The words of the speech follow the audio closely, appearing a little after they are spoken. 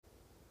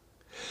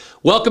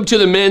Welcome to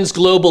the Men's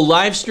Global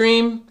live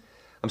stream.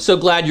 I'm so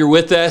glad you're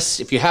with us.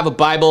 If you have a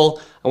Bible,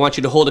 I want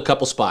you to hold a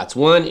couple spots.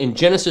 One in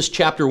Genesis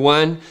chapter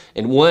 1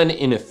 and one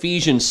in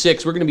Ephesians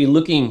 6. We're going to be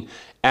looking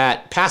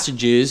at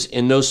passages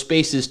in those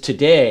spaces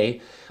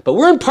today. But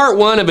we're in part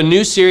 1 of a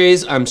new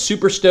series I'm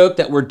super stoked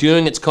that we're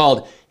doing. It's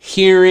called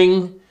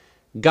Hearing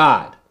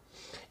God.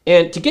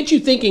 And to get you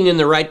thinking in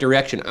the right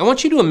direction, I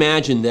want you to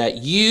imagine that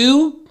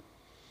you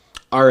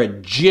are a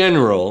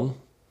general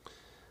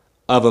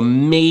of a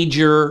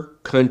major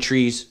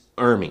country's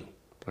army.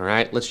 All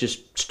right, let's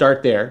just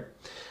start there.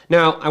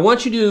 Now, I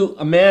want you to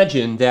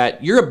imagine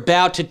that you're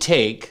about to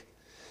take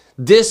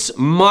this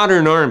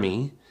modern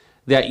army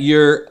that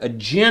you're a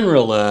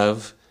general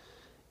of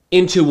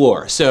into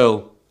war.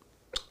 So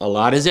a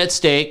lot is at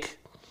stake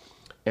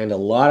and a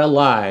lot of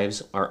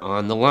lives are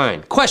on the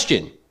line.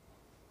 Question,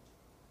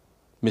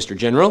 Mr.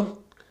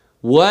 General,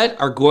 what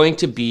are going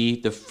to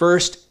be the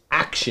first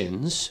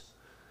actions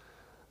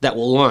that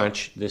will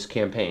launch this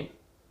campaign?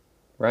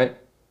 Right?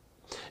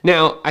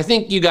 Now, I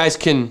think you guys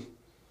can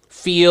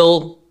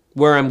feel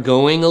where I'm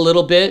going a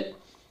little bit.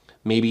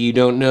 Maybe you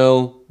don't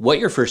know what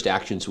your first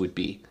actions would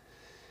be.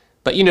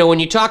 But you know, when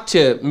you talk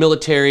to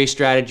military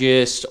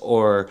strategists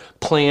or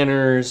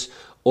planners,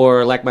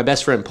 or like my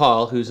best friend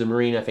Paul, who's a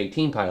Marine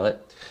F-18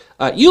 pilot,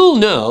 you'll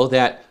know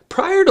that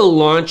prior to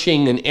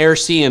launching an air,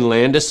 sea, and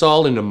land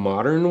assault in a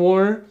modern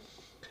war,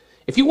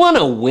 if you want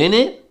to win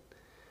it,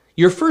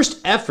 your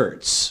first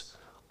efforts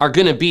are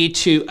going to be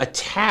to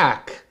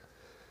attack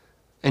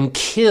and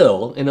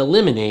kill and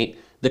eliminate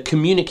the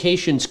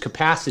communications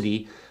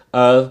capacity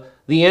of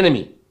the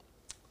enemy.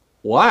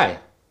 Why?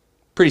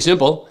 Pretty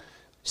simple.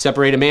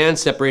 Separate a man,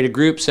 separate a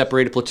group,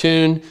 separate a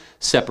platoon,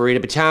 separate a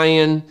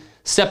battalion,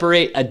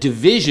 separate a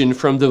division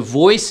from the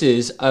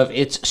voices of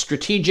its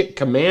strategic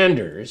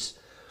commanders,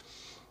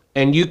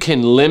 and you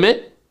can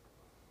limit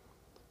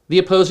the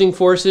opposing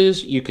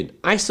forces, you can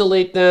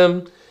isolate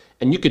them,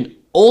 and you can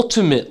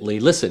ultimately,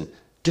 listen,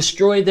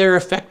 destroy their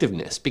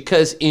effectiveness.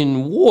 Because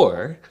in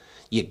war,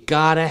 you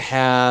gotta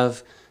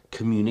have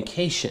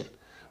communication,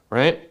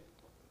 right?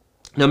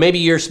 Now, maybe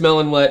you're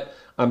smelling what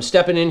I'm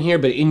stepping in here,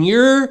 but in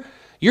your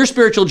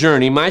spiritual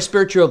journey, my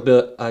spiritual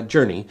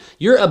journey,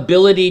 your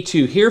ability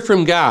to hear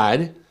from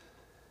God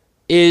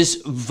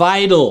is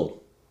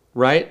vital,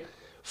 right?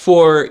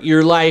 For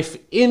your life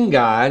in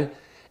God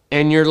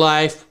and your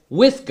life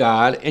with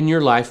God and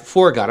your life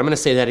for God. I'm gonna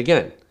say that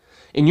again.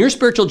 In your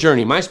spiritual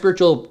journey, my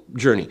spiritual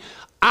journey,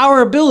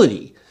 our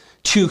ability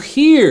to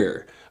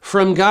hear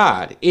from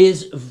God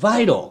is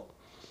vital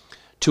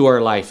to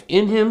our life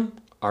in Him,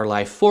 our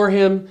life for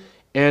Him,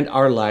 and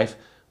our life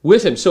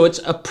with Him. So it's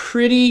a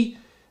pretty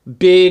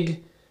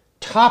big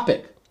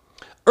topic.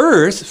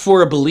 Earth,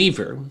 for a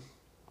believer,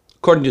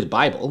 according to the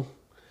Bible,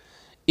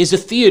 is a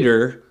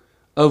theater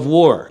of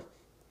war.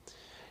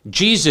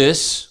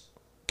 Jesus,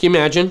 can you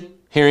imagine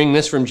hearing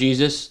this from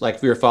Jesus, like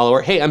if you're a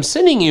follower? Hey, I'm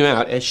sending you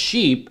out as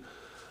sheep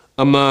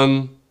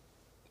among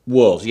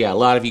wolves. Yeah, a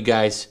lot of you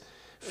guys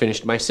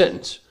finished my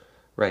sentence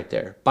right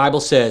there. Bible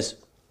says,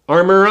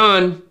 armor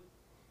on,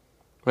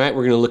 right?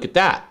 We're going to look at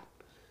that.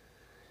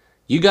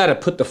 You got to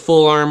put the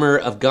full armor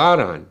of God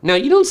on. Now,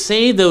 you don't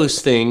say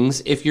those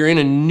things if you're in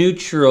a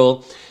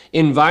neutral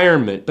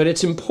environment, but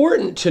it's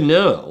important to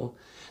know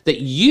that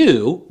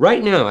you,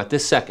 right now at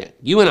this second,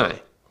 you and I,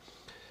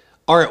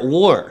 are at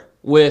war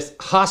with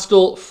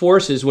hostile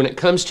forces when it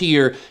comes to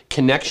your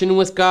connection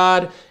with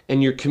God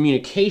and your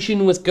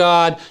communication with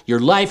God, your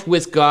life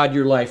with God,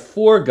 your life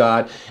for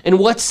God. And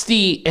what's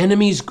the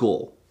enemy's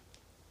goal?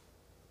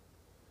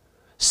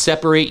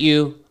 Separate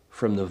you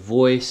from the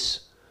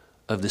voice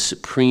of the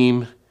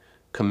supreme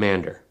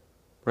commander,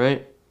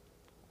 right?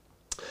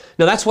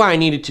 Now that's why I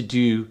needed to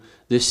do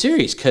this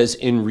series, because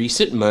in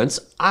recent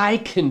months, I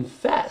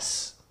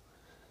confess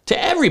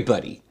to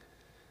everybody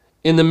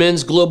in the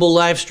Men's Global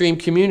live stream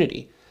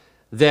community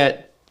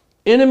that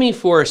enemy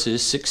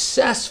forces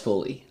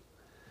successfully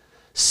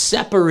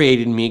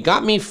separated me,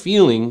 got me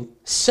feeling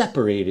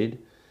separated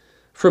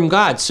from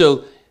God.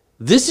 So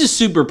this is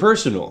super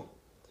personal.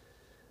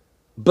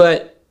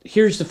 But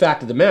here's the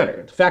fact of the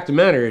matter. The fact of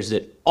the matter is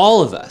that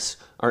all of us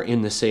are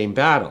in the same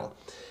battle.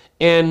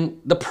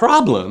 And the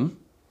problem,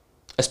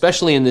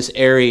 especially in this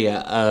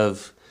area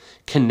of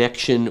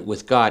connection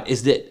with God,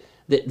 is that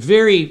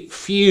very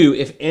few,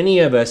 if any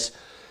of us,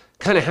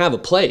 kind of have a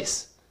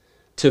place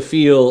to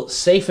feel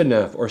safe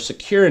enough or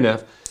secure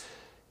enough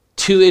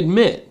to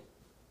admit,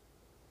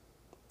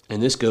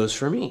 and this goes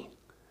for me,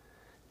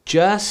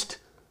 just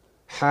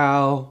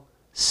how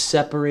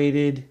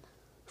separated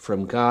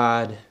from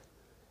God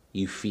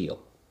you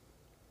feel.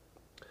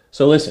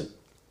 So listen,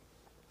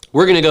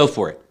 we're going to go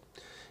for it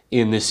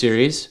in this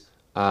series.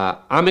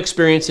 I'm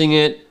experiencing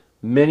it.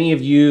 Many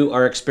of you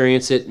are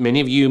experiencing it. Many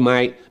of you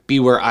might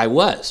be where I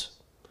was,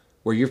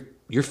 where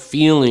you're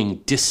feeling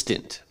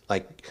distant,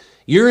 like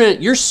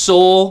your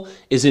soul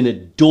is in a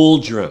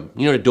doldrum.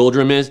 You know what a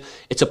doldrum is?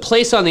 It's a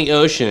place on the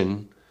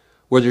ocean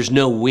where there's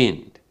no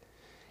wind.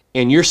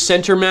 And your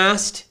center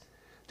mast,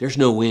 there's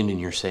no wind in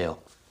your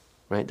sail,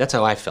 right? That's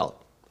how I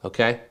felt,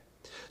 okay?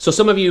 So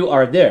some of you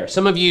are there.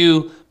 Some of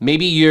you,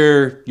 maybe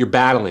you're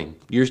battling.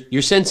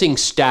 You're sensing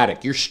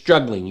static. You're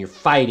struggling. You're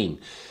fighting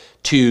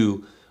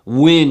to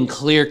win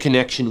clear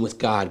connection with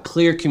God,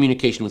 clear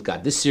communication with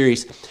God. This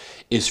series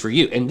is for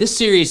you. And this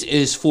series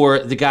is for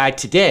the guy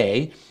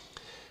today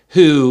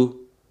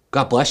who,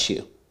 God bless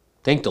you.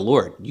 Thank the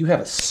Lord. You have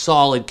a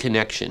solid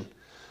connection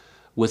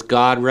with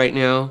God right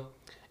now,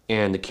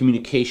 and the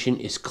communication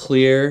is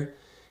clear,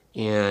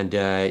 and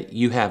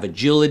you have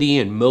agility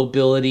and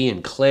mobility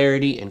and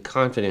clarity and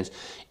confidence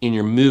in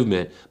your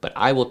movement. But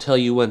I will tell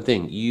you one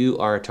thing, you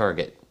are a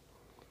target,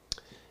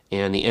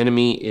 and the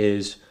enemy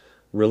is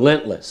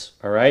relentless,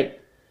 all right?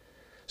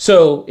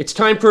 So it's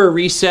time for a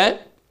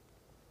reset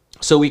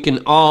so we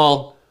can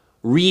all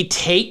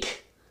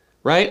retake,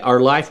 right, our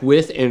life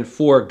with and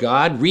for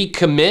God,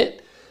 recommit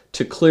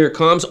to clear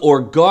comms,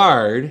 or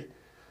guard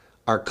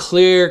our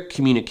clear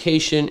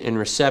communication and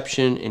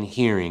reception and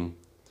hearing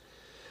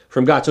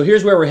from God. So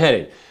here's where we're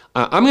headed.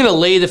 I'm going to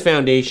lay the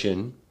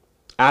foundation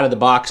out of the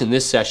box in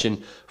this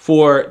session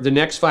for the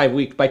next 5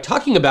 weeks by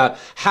talking about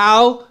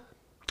how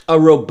a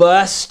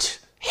robust,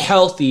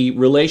 healthy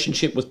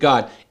relationship with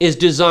God is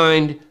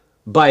designed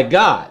by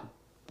God,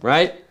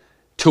 right,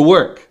 to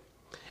work.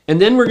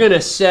 And then we're going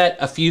to set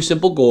a few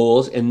simple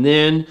goals, and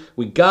then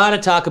we got to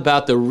talk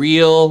about the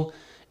real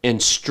and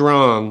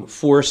strong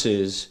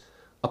forces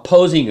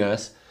opposing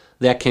us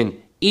that can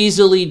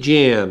easily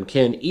jam,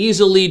 can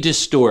easily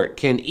distort,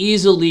 can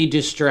easily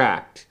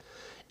distract,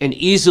 and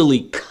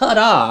easily cut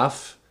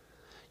off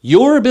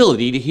your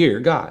ability to hear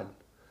God.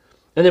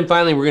 And then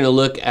finally, we're going to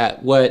look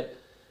at what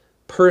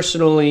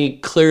personally,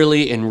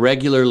 clearly, and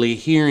regularly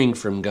hearing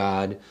from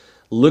God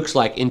looks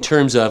like in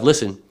terms of,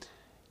 listen,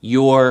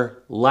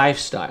 your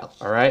lifestyle,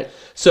 all right?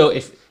 So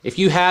if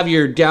you have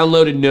your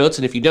downloaded notes,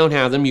 and if you don't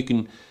have them, you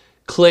can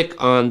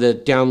click on the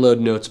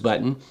download notes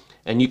button,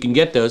 and you can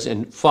get those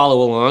and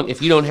follow along.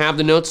 If you don't have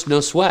the notes,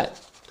 no sweat.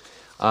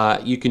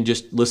 You can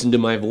just listen to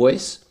my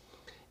voice,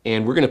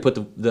 and we're going to put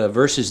the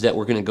verses that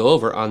we're going to go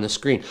over on the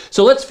screen.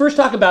 So let's first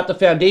talk about the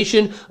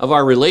foundation of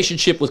our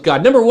relationship with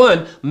God. Number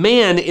one,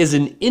 man is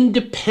an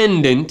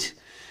independent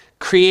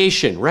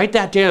creation. Write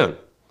that down.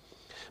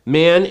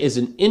 Man is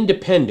an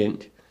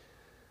independent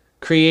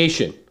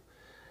creation.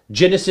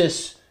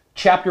 Genesis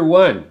chapter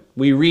 1,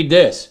 we read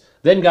this.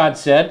 Then God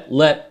said,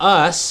 "Let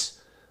us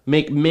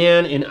make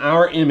man in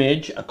our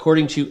image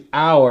according to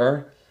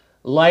our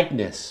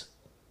likeness."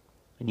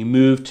 And you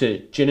move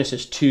to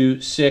Genesis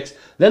 2:6.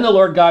 Then the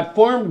Lord God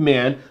formed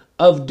man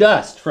of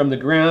dust from the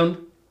ground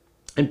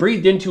and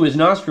breathed into his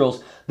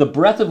nostrils the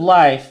breath of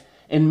life,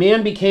 and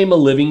man became a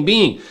living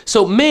being.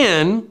 So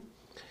man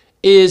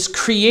is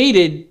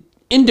created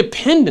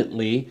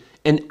independently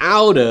and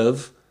out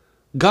of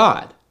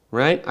God,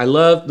 right? I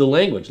love the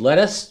language. Let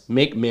us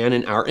make man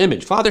in our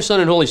image. Father, Son,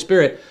 and Holy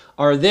Spirit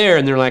are there,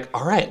 and they're like,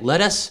 all right,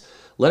 let us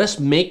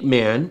make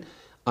man,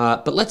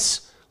 but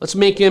let's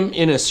make him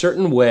in a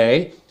certain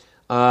way.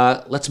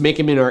 Let's make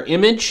him in our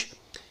image.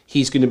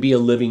 He's going to be a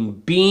living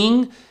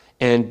being,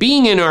 and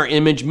being in our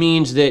image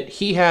means that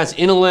he has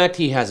intellect,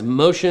 he has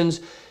emotions,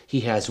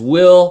 he has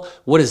will.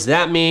 What does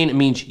that mean? It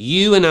means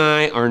you and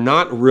I are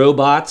not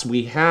robots.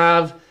 We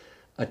have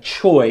a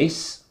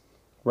choice,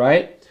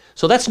 right?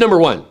 So that's number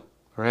one, all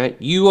right?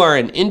 You are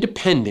an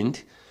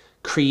independent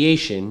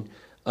creation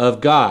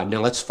of God.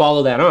 Now let's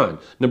follow that on.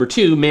 Number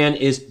two, man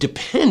is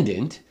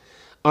dependent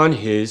on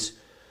his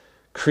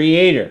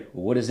creator.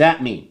 What does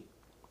that mean?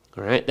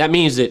 All right, that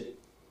means that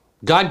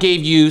God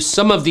gave you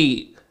some of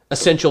the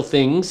essential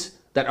things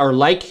that are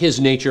like his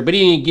nature, but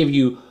he didn't give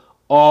you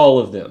all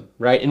of them,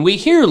 right? And we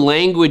hear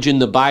language in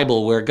the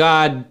Bible where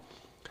God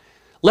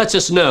lets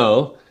us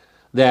know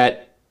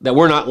that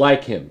we're not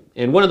like him.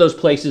 And one of those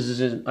places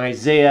is in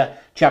Isaiah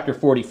chapter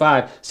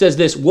 45, says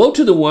this, "Woe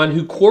to the one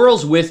who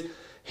quarrels with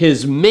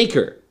his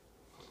maker,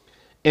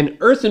 an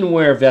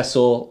earthenware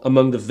vessel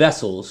among the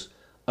vessels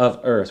of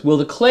earth. Will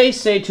the clay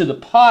say to the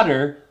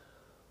potter,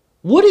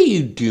 what are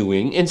you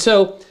doing?" And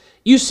so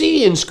you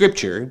see in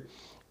Scripture,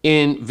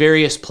 in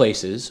various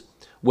places,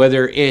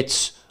 whether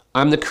it's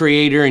I'm the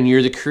creator and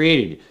you're the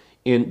created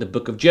in the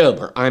book of Job,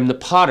 or I'm the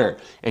potter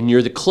and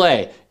you're the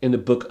clay in the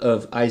book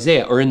of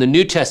Isaiah, or in the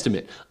New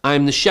Testament,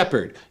 I'm the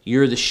shepherd,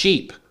 you're the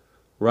sheep,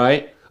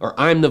 right? Or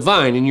I'm the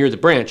vine and you're the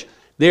branch.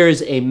 There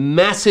is a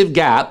massive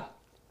gap,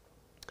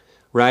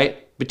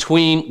 right,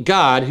 between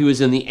God, who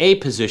is in the A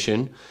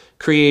position,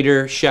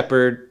 creator,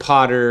 shepherd,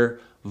 potter,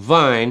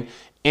 vine,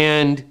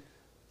 and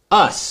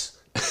us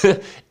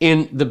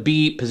in the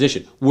B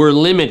position. We're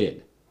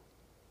limited,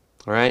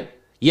 all right?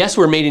 Yes,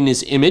 we're made in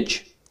his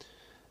image,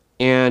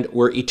 and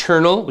we're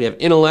eternal. We have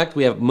intellect,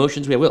 we have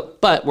emotions, we have will,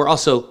 but we're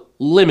also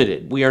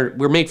limited.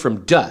 We're made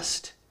from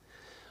dust.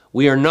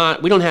 We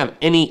don't have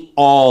any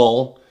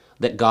all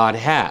that God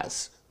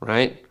has,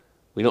 right?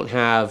 We don't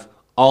have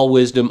all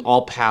wisdom,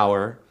 all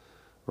power,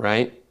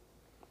 right?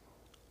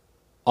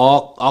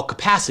 All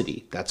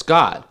capacity. That's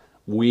God.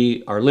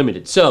 We are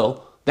limited.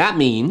 So that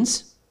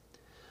means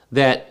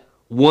that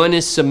one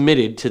is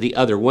submitted to the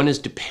other. One is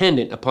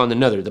dependent upon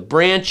another. The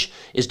branch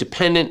is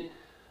dependent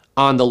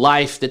on the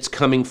life that's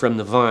coming from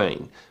the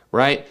vine,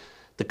 right?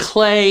 The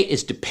clay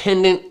is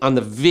dependent on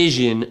the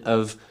vision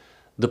of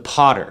the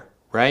potter,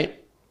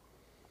 right?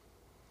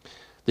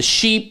 The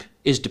sheep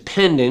is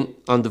dependent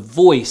on the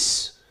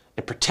voice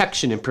and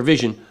protection and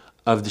provision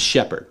of the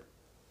shepherd.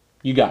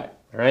 You got it,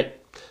 all right?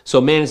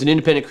 So man is an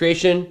independent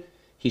creation.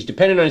 He's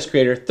dependent on his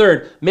creator.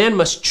 Third, man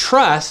must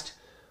trust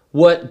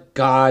what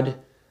God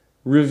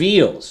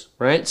reveals,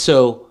 right?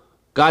 So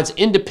God's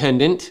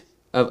independent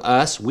of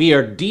us. We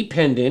are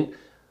dependent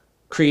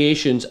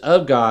creations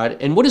of God.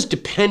 And what does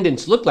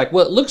dependence look like?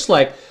 Well, it looks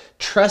like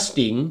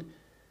trusting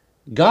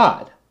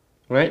God,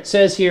 right? It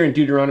says here in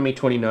Deuteronomy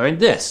 29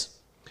 this: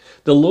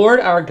 the Lord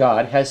our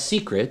God has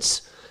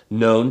secrets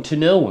known to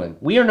no one.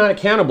 We are not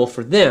accountable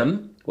for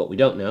them, what we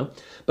don't know,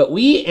 but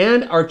we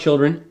and our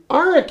children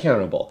are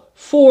accountable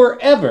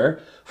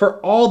forever for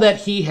all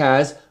that he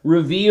has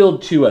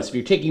revealed to us. If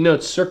you're taking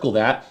notes, circle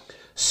that,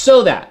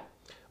 so that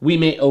we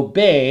may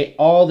obey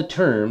all the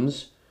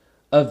terms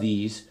of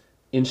these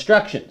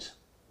instructions,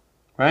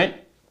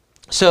 right?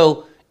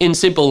 So in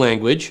simple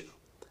language,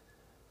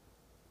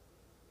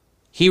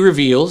 he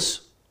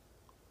reveals,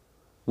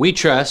 we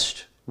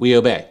trust, we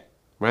obey,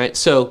 right?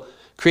 So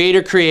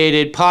creator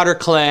created, potter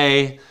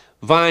clay,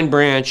 vine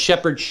branch,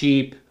 shepherd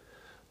sheep.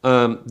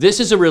 This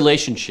is a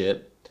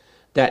relationship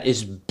that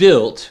is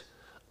built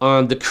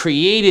on the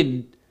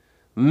created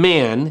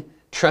man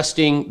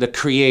trusting the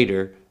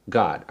creator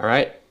God, all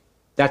right?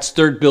 That's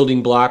third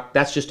building block.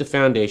 That's just a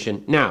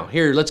foundation. Now,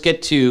 here, let's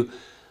get to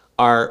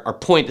our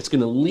point that's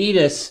going to lead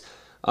us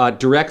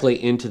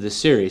directly into this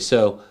series.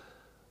 So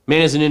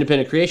man is an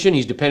independent creation.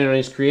 He's dependent on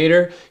his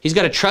creator. He's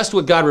got to trust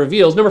what God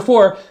reveals. Number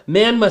 4,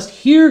 man must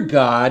hear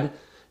God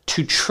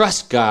to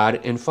trust God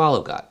and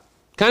follow God.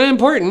 Kind of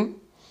important.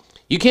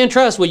 You can't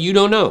trust what you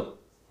don't know.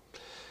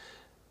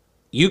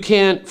 You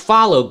can't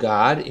follow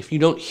God if you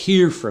don't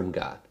hear from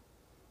God,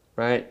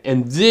 right?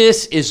 And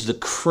this is the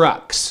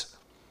crux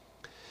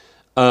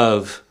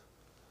of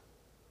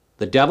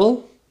the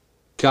devil,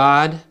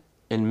 God,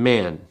 and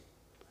man.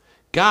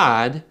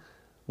 God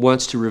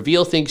wants to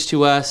reveal things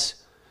to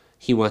us.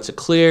 He wants a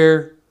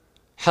clear,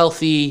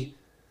 healthy,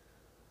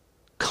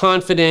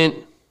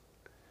 confident,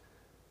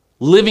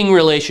 living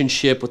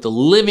relationship with the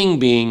living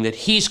being that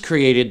he's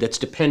created that's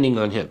depending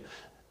on him.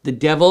 The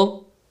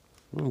devil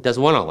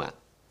doesn't want all that,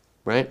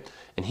 right?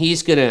 And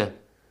he's going to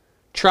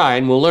try,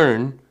 and we'll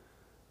learn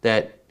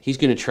that he's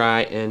going to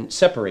try and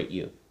separate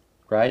you,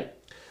 right?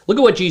 Look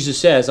at what Jesus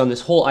says on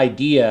this whole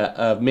idea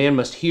of man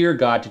must hear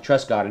God to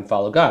trust God and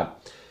follow God.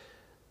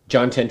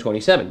 John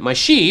 10:27, my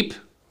sheep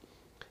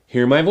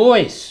hear my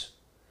voice,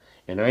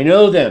 and I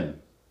know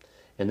them,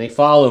 and they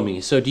follow me.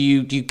 So do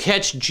you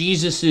catch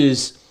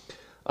Jesus's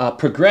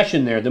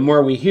progression there? The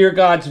more we hear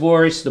God's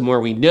voice, the more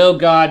we know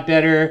God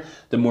better,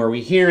 the more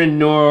we hear and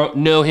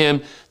know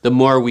him, the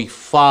more we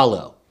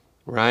follow,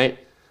 right?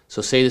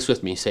 So say this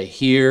with me. Say,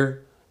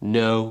 hear,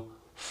 know,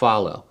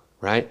 follow,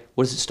 right?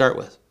 What does it start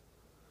with?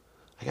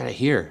 I got to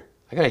hear.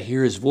 I got to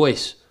hear his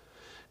voice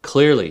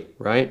clearly,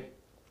 right?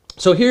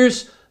 So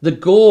here's the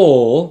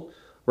goal,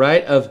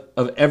 right, of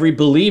every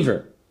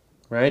believer,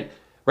 right?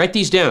 Write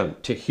these down.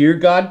 To hear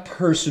God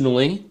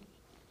personally,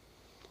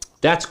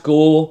 that's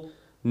goal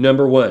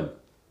number 1, all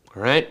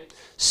right?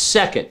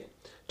 Second,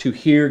 to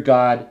hear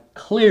God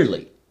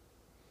clearly,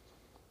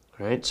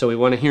 all right? So we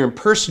want to hear him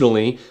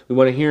personally. We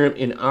want to hear him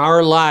in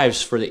our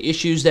lives for the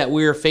issues that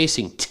we are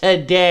facing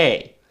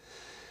today,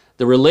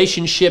 the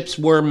relationships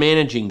we're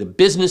managing, the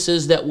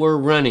businesses that we're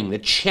running, the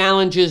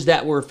challenges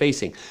that we're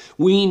facing.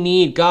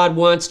 God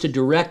wants to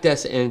direct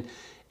us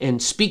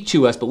and speak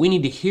to us, but we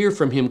need to hear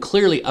from him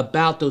clearly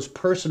about those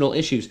personal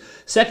issues.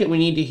 Second, we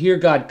need to hear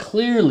God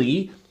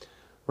clearly,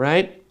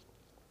 right?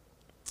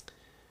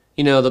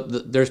 You know,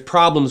 there's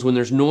problems when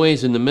there's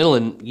noise in the middle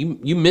and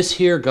you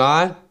mishear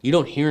God. You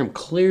don't hear him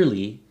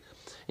clearly.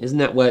 Isn't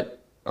that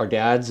what our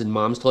dads and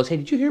moms told us? Hey,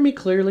 did you hear me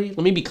clearly?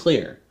 Let me be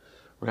clear,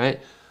 right?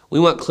 We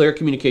want clear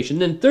communication.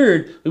 Then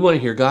third, we want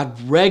to hear God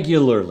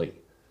regularly,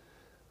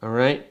 all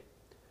right?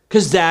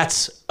 Because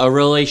that's a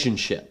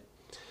relationship.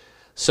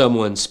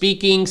 Someone's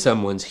speaking,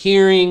 someone's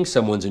hearing,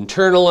 someone's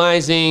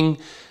internalizing.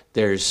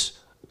 There's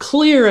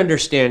clear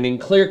understanding,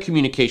 clear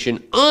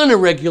communication on a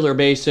regular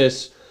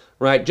basis,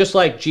 right? Just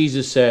like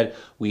Jesus said,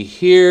 we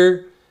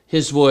hear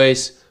his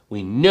voice,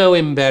 we know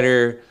him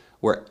better,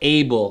 we're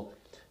able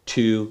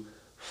to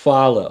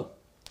follow,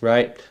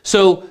 right?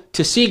 So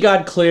to see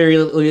God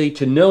clearly,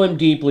 to know him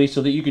deeply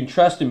so that you can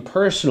trust him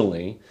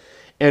personally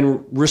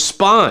and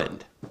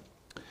respond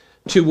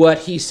to what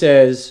he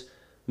says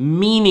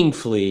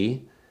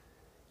meaningfully,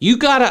 you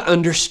got to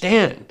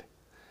understand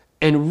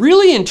and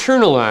really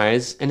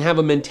internalize and have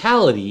a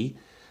mentality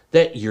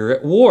that you're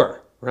at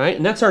war, right?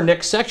 And that's our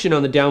next section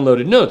on the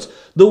downloaded notes.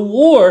 The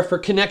war for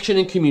connection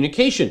and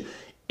communication.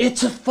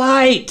 It's a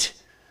fight,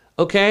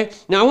 okay?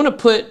 Now I want to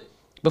put,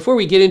 before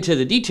we get into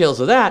the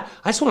details of that,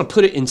 I just want to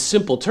put it in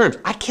simple terms.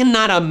 I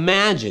cannot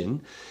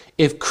imagine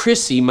if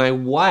Chrissy, my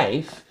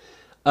wife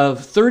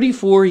of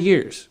 34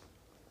 years,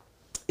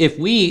 if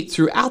we,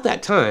 throughout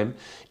that time,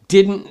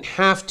 didn't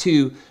have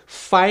to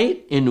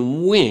fight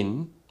and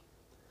win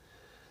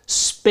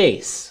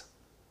space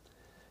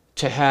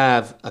to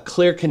have a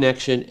clear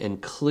connection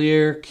and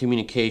clear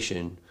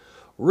communication,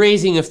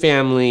 raising a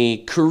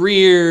family,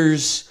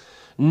 careers,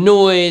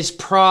 noise,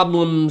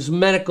 problems,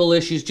 medical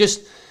issues,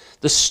 just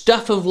the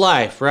stuff of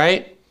life,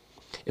 right?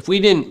 If we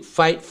didn't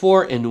fight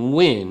for and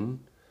win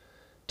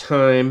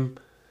time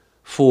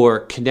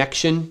for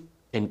connection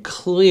and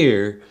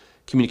clear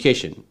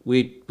communication,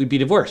 we'd be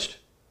divorced.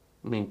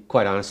 I mean,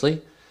 quite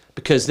honestly,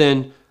 because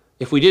then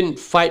if we didn't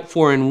fight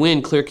for and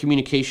win clear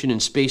communication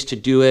and space to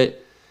do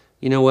it,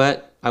 you know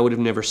what? I would have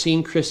never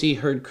seen Chrissy,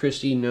 heard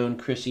Chrissy, known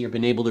Chrissy, or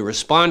been able to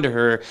respond to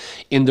her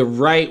in the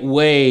right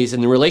ways,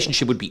 and the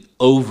relationship would be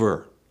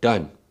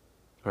overdone.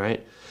 All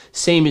right?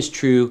 Same is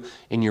true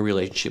in your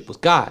relationship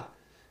with God.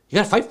 You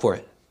got to fight for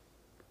it,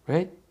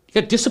 right? You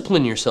got to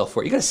discipline yourself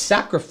for it. You got to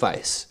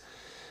sacrifice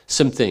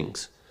some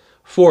things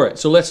for it.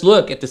 So let's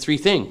look at the three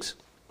things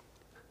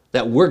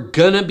that we're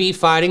going to be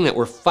fighting, that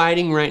we're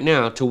fighting right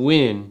now to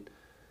win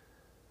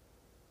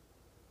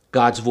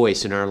God's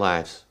voice in our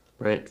lives,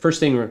 right? First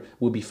thing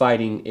we'll be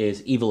fighting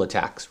is evil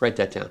attacks. Write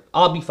that down.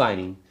 I'll be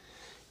fighting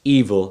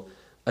evil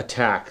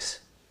attacks,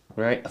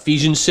 right?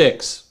 Ephesians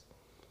 6,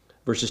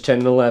 verses 10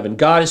 and 11.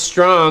 God is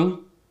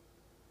strong.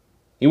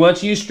 He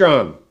wants you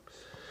strong.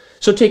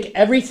 So take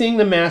everything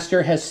the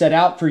master has set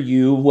out for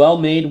you,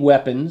 well-made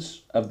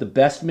weapons of the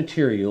best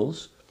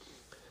materials,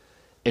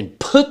 and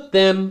put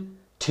them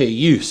to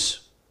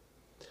use.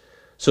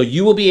 So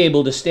you will be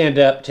able to stand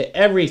up to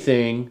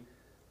everything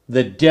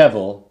the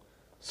devil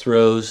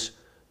throws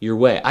your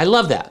way. I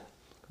love that.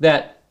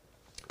 That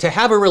to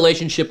have a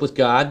relationship with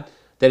God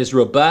that is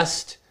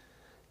robust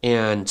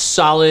and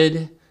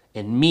solid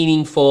and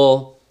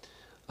meaningful,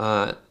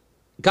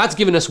 God's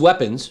given us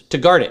weapons to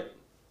guard it,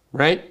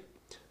 right?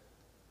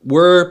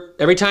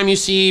 Every time you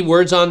see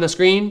words on the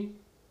screen,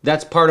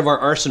 that's part of our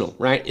arsenal,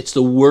 right? It's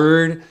the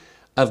Word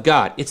of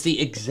God. It's the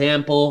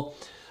example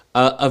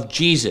of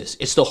Jesus.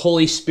 It's the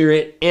Holy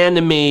Spirit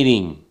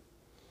animating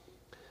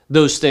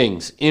those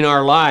things in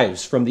our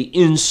lives from the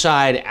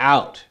inside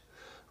out,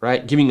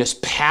 right? Giving us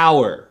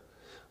power,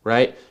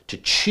 right? To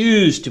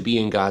choose to be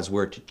in God's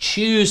Word, to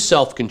choose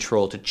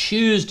self-control, to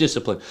choose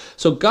discipline.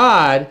 So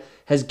God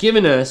has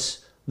given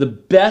us the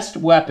best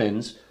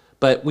weapons,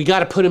 but we got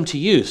to put them to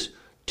use.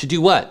 To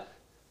do what?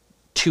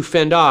 To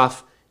fend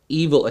off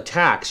evil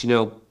attacks. You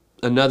know,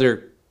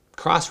 another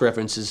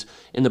cross-reference is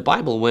in the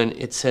Bible when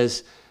it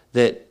says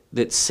that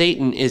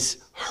Satan is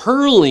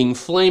hurling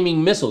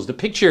flaming missiles. The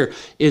picture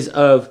is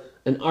of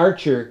an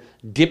archer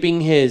dipping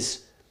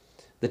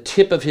the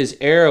tip of his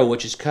arrow,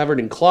 which is covered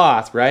in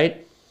cloth,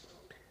 right?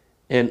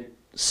 And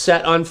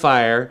set on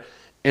fire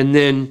and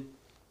then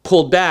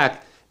pulled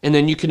back. And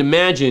then you can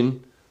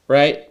imagine,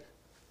 right,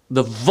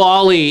 the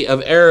volley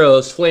of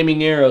arrows,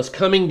 flaming arrows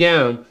coming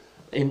down.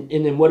 And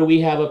then what do we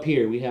have up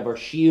here? We have our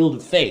shield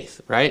of faith,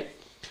 right?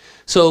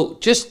 So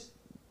just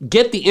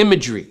get the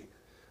imagery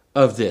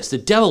of this. The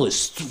devil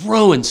is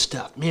throwing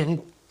stuff,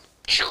 man,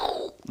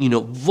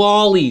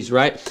 volleys,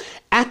 right,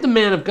 at the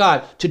man of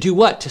God to do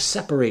what? To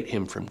separate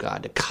him from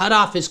God, to cut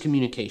off his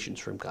communications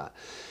from God.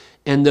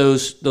 And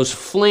those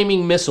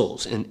flaming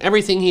missiles and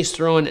everything he's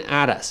throwing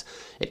at us,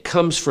 it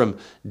comes from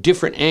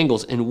different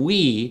angles, and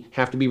we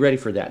have to be ready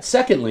for that.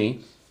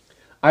 Secondly,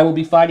 I will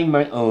be fighting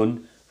my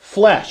own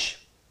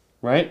flesh,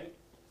 right?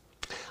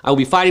 I will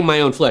be fighting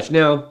my own flesh.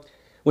 Now,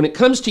 when it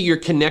comes to your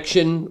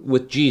connection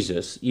with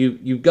Jesus,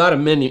 you've got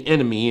an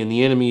enemy, and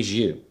the enemy is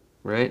you,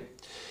 right?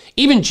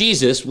 Even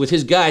Jesus, with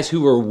his guys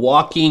who were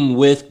walking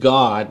with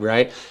God,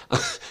 right?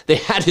 They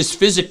had his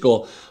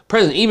physical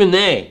presence. Even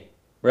they,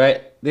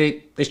 right?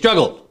 They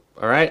struggled,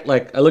 all right?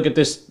 Like, I look at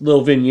this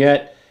little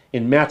vignette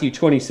in Matthew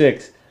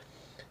 26,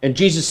 and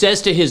Jesus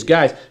says to his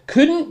guys,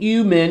 "Couldn't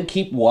you men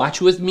keep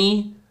watch with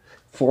me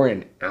for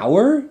an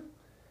hour?"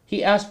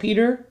 He asked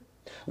Peter.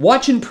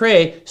 "Watch and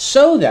pray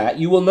so that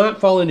you will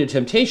not fall into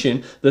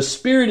temptation. The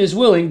spirit is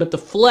willing, but the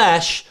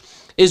flesh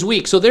is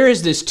weak." So there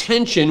is this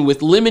tension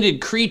with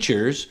limited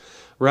creatures,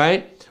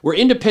 right? We're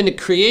independent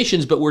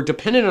creations, but we're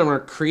dependent on our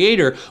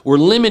Creator. We're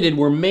limited.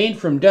 We're made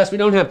from dust. We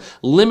don't have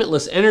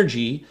limitless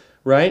energy,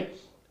 right?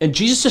 And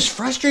Jesus is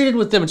frustrated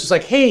with them. It's just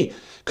like, hey,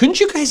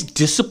 couldn't you guys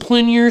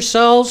discipline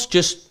yourselves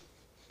just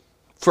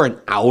for an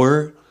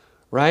hour,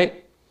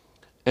 right?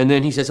 And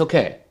then he says,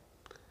 okay,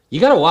 you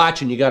got to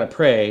watch and you got to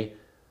pray,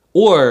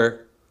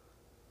 or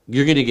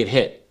you're going to get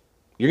hit.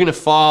 You're going to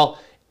fall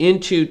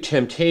into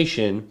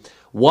temptation.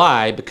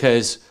 Why?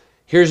 Because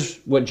here's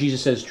what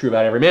Jesus says is true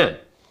about every man.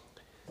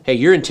 Hey,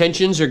 your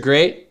intentions are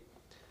great,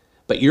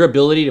 but your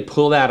ability to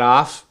pull that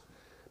off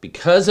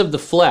because of the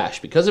flesh,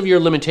 because of your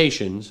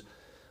limitations,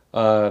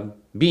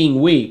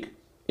 being weak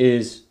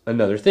is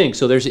another thing.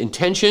 So there's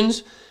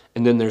intentions,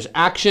 and then there's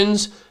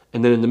actions,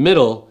 and then in the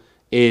middle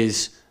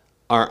is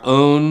our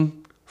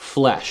own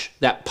flesh.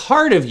 That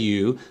part of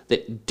you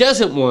that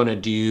doesn't want to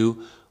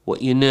do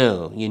what you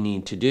know you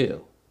need to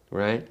do,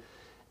 right?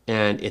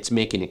 and it's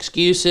making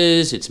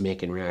excuses, it's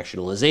making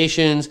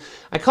rationalizations.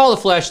 I call the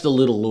flesh the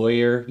little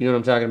lawyer. You know what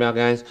I'm talking about,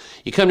 guys?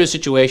 You come to a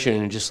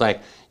situation and just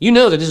like, you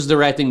know that this is the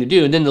right thing to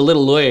do, and then the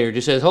little lawyer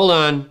just says, hold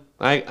on,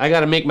 I got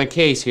to make my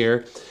case here.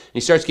 And he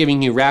starts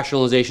giving you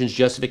rationalizations,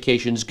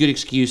 justifications, good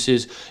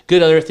excuses,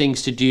 good other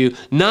things to do,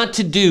 not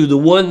to do the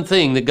one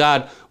thing that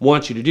God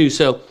wants you to do.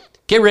 So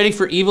get ready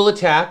for evil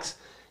attacks.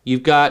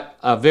 You've got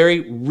a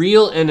very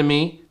real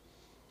enemy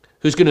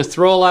who's going to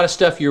throw a lot of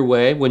stuff your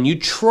way. When you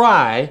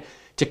try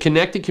to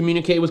connect and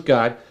communicate with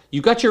God,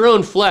 you've got your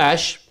own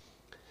flesh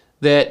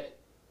that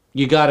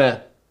you got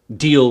to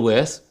deal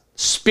with.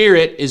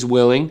 Spirit is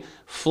willing,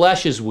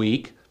 flesh is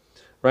weak,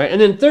 right?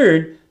 And then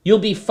third, you'll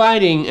be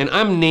fighting, and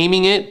I'm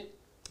naming it,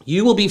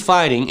 you will be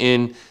fighting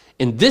in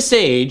this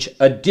age,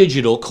 a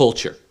digital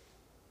culture.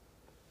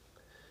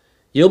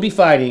 You'll be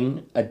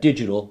fighting a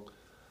digital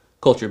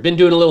culture. Been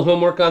doing a little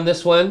homework on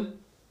this one.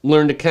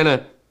 Learned a kind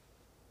of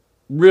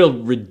real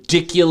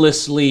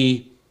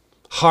ridiculously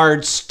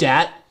hard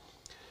stat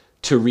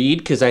to read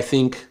because I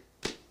think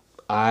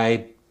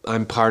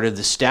I'm part of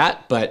the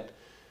stat, but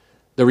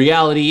the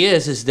reality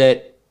is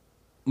that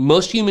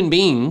most human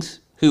beings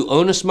who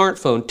own a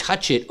smartphone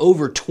touch it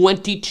over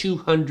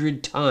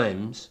 2,200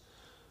 times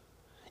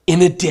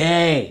in a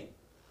day.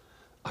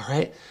 All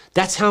right?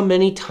 That's how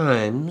many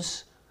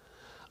times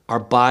our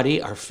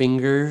body, our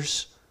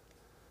fingers,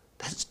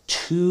 that's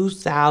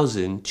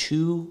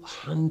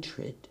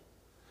 2,200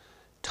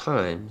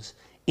 times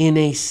in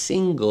a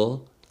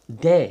single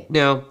day.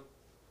 Now,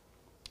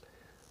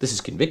 this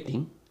is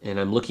convicting, and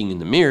I'm looking in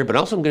the mirror, but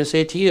also I'm going to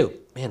say it to you.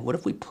 Man, what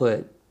if we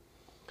put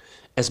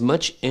as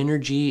much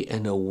energy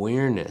and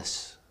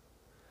awareness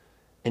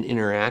and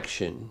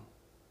interaction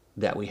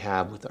that we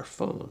have with our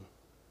phone,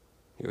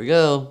 here we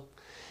go,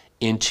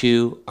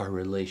 into our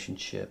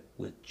relationship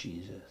with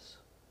Jesus?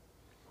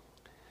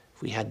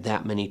 If we had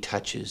that many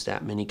touches,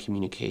 that many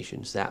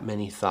communications, that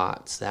many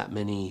thoughts, that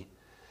many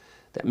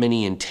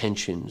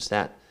intentions,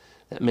 that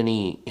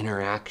many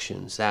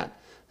interactions, that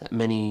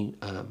many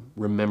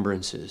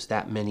remembrances,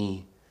 that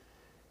many,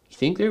 you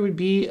think there would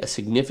be a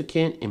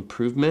significant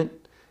improvement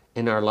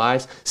in our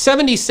lives?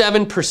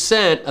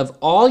 77% of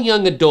all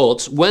young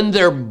adults, when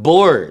they're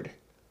bored,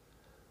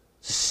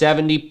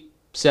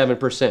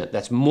 77%,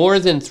 that's more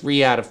than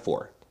 3 out of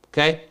 4,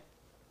 okay?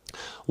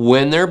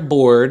 When they're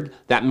bored,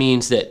 that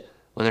means that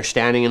when they're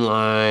standing in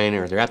line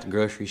or they're at the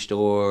grocery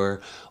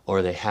store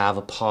or they have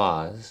a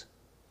pause,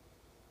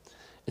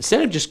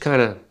 instead of just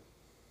kind of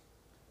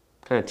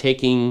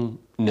taking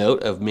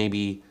note of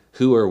maybe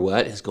who or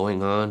what is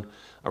going on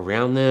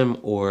around them,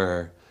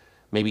 or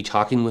maybe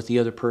talking with the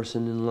other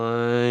person in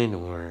line,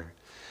 or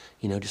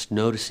just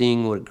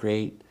noticing what a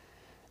great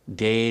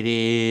day it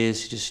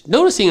is, just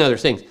noticing other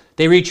things,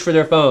 they reach for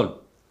their phone.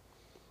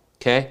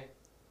 Okay?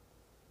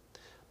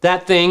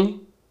 That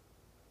thing,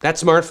 that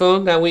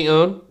smartphone that we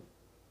own,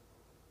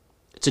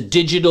 it's a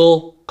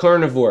digital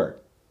carnivore.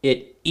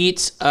 It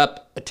eats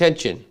up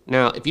attention.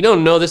 Now, if you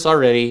don't know this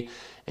already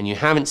and you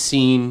haven't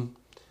seen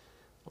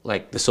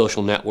like the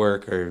Social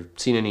Network or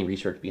seen any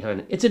research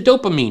behind it, it's a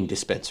dopamine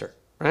dispenser,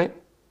 right?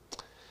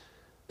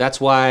 That's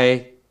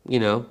why,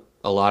 a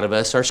lot of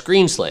us are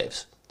screen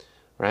slaves,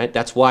 right?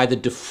 That's why the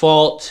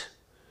default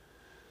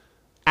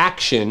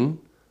action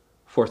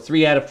for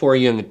 3 out of 4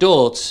 young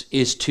adults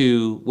is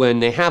to, when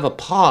they have a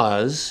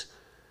pause,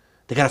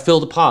 they got to fill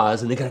the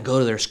pause and they got to go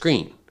to their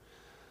screen,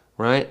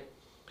 right?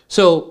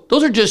 So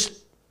those are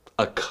just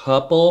a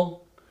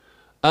couple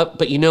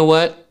but you know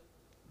what?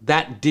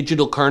 That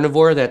digital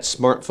carnivore, that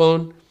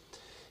smartphone,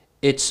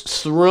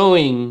 it's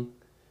throwing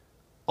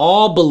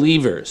all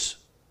believers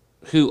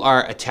who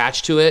are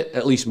attached to it,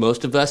 at least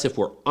most of us, if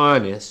we're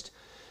honest,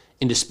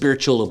 into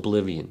spiritual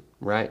oblivion,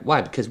 right?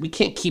 Why? Because we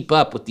can't keep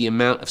up with the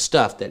amount of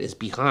stuff that is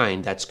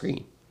behind that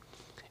screen.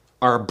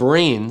 Our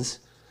brains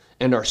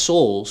and our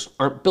souls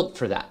aren't built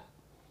for that,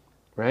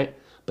 right?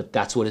 But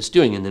that's what it's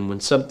doing. And then when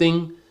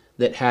something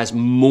that has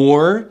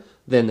more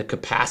than the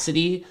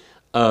capacity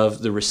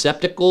of the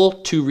receptacle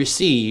to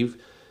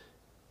receive,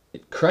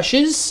 it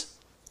crushes,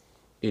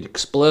 it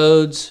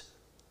explodes,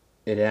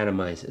 it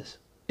atomizes,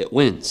 it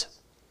wins,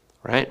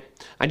 right?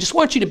 I just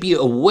want you to be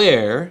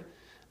aware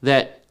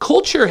that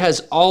culture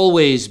has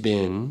always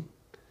been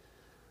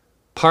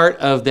part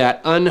of that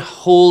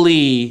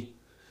unholy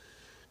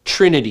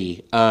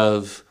trinity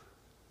of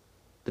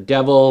the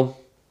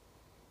devil,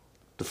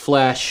 the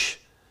flesh,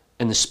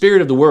 and the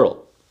spirit of the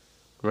world,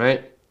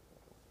 right?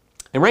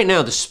 And right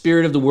now, the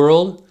spirit of the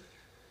world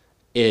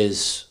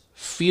is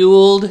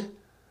fueled,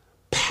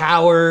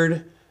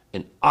 powered,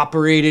 and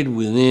operated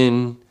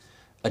within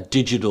a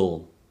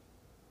digital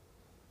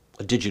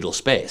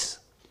space.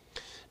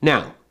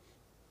 Now,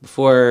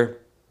 before,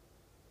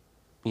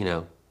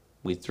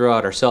 we throw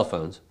out our cell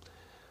phones,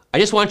 I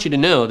just want you to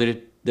know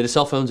that a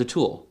cell phone's a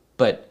tool,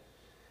 but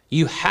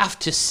you have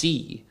to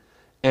see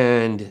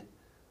and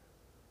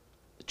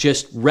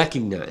just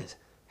recognize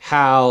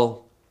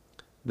how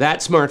that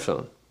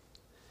smartphone,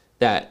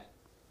 that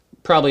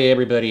probably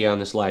everybody on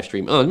this live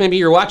stream, maybe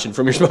you're watching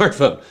from your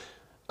smartphone,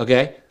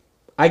 okay?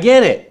 I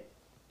get it.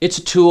 It's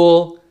a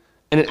tool,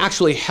 and it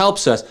actually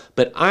helps us.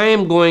 But I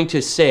am going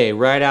to say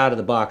right out of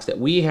the box that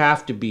we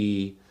have to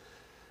be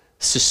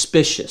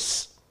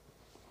suspicious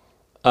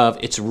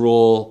of its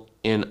role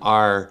in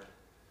our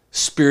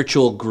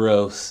spiritual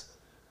growth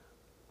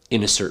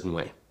in a certain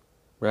way,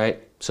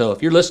 right? So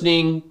if you're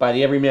listening by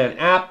the Everyman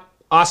app,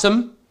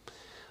 awesome.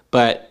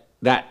 But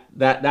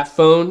that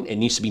phone, it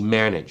needs to be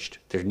managed.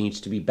 There needs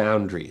to be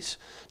boundaries,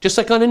 just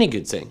like on any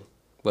good thing,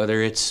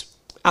 whether it's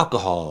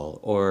alcohol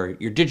or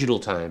your digital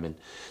time. And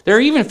there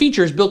are even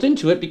features built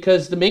into it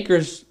because the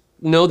makers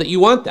know that you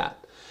want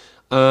that.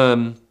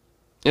 And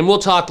we'll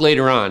talk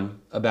later on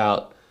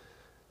about,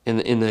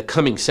 in the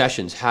coming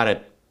sessions,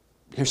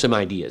 here's some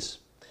ideas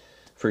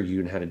for you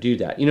and how to do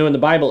that. In the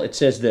Bible, it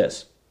says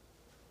this: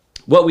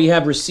 what we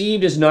have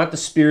received is not the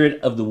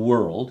spirit of the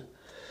world,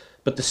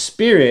 but the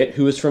Spirit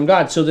who is from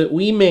God, so that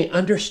we may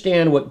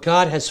understand what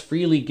God has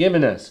freely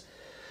given us.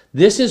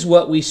 This is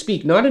what we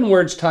speak, not in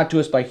words taught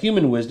to us by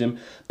human wisdom,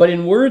 but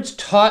in words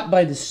taught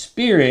by the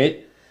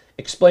Spirit,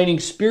 explaining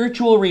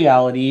spiritual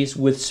realities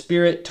with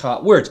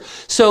Spirit-taught words.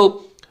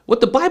 So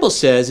what the Bible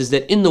says is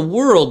that in the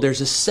world,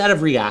 there's a set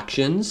of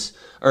reactions,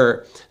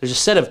 or there's a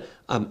set of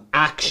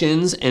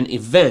actions and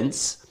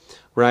events,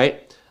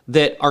 right,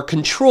 that are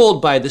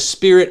controlled by the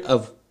spirit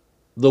of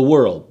the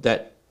world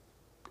that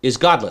is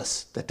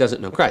godless, that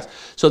doesn't know Christ.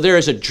 So there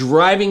is a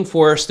driving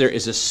force, there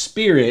is a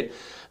spirit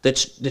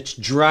that's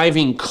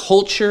driving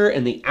culture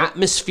and the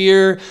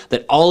atmosphere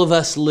that all of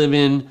us live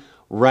in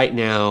right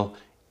now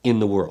in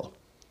the world.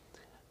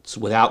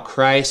 So without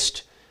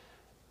Christ,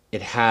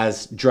 it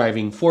has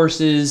driving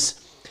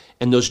forces,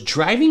 and those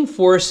driving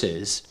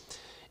forces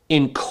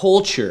in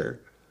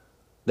culture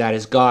that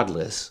is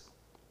godless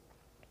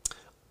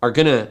are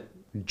going to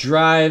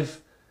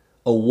drive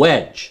a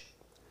wedge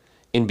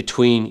in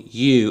between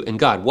you and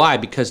God. Why?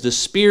 Because the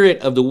spirit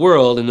of the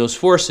world and those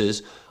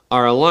forces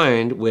are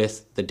aligned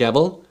with the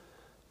devil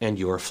and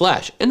your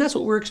flesh. And that's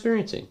what we're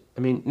experiencing.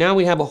 I mean, now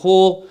we have a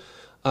whole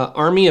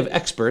army of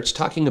experts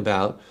talking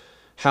about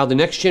how the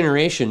next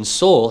generation's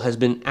soul has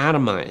been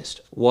atomized.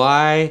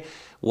 Why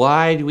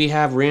do we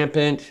have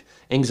rampant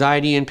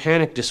anxiety and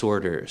panic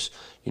disorders?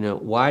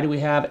 Why do we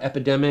have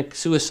epidemic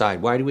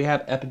suicide? Why do we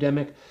have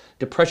epidemic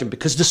depression?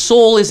 Because the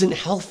soul isn't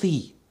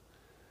healthy.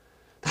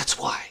 That's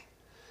why.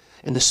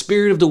 And the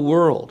spirit of the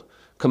world,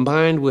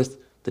 combined with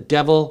the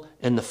devil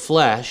and the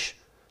flesh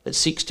that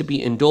seeks to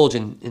be indulged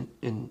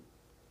in,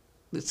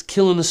 it's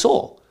killing the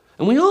soul.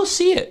 And we all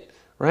see it,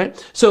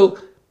 right? So,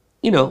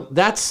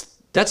 that's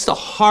the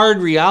hard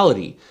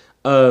reality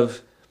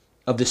of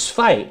this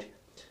fight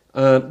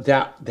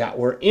that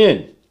we're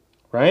in,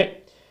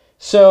 right?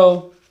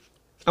 So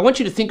I want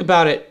you to think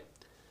about it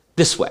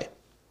this way,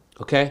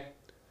 okay?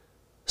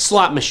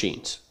 Slot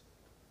machines.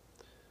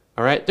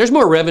 All right, there's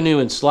more revenue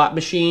in slot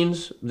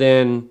machines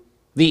than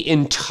the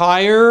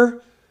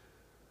entire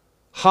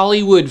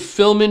Hollywood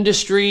film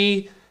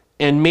industry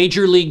and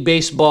Major League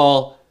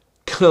Baseball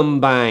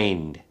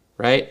combined,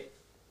 right?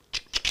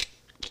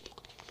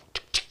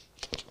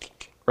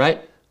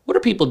 Right? What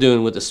are people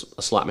doing with a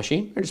slot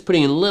machine? They're just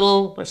putting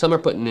in some are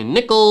putting in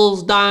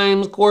nickels,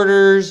 dimes,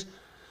 quarters.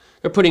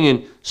 They're putting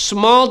in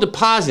small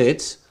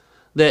deposits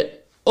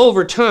that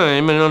over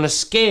time and on a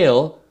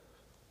scale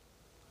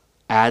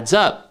adds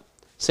up.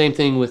 Same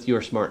thing with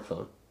your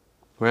smartphone,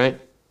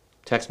 right?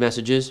 Text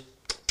messages,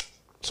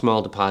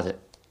 small deposit.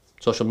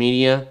 Social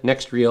media,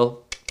 next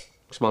reel,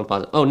 small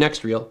deposit. Oh,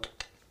 next reel,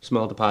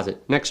 small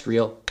deposit. Next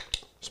reel,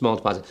 small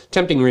deposit.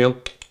 Tempting reel,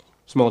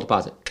 small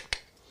deposit.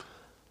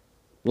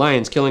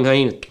 Lions killing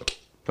hyenas.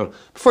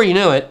 Before you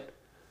know it,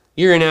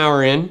 you're an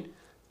hour in,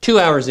 2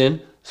 hours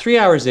in, 3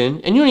 hours in,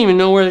 and you don't even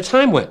know where the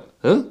time went.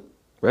 Huh?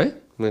 Right?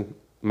 Am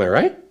I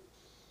right?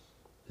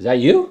 Is that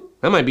you?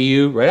 That might be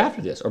you right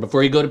after this, or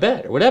before you go to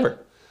bed, or whatever.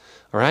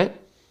 All right?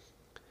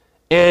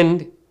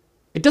 And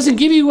it doesn't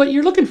give you what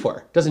you're looking for.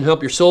 It doesn't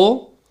help your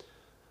soul.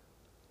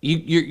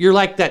 You're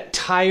like that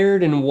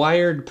tired and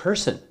wired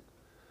person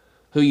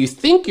who you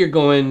think you're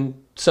going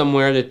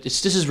somewhere that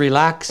this is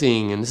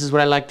relaxing and this is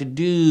what I like to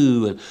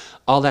do and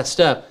all that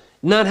stuff.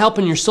 Not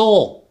helping your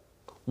soul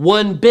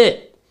one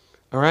bit.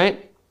 All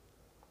right?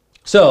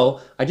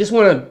 So I just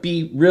want to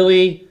be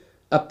really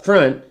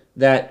upfront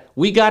that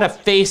we got to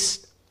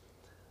face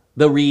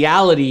the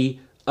reality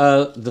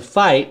of the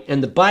fight,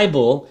 and the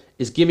Bible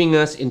is giving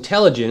us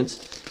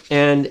intelligence,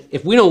 and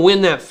if we don't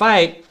win that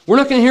fight, we're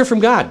not going to hear from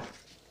God.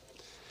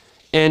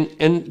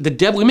 And the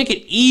devil, we make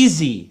it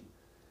easy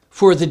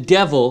for the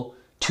devil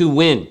to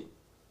win,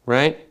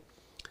 right?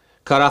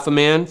 Cut off a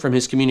man from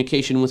his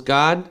communication with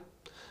God.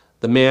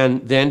 The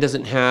man then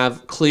doesn't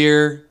have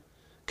clear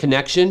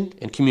connection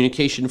and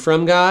communication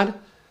from God.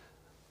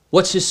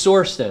 What's his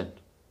source then?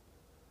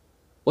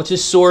 What's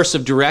his source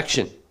of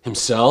direction?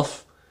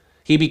 Himself.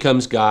 He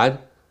becomes God.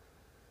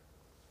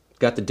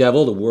 Got the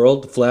devil, the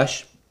world, the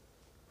flesh.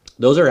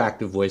 Those are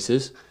active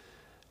voices.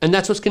 And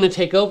that's what's going to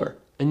take over.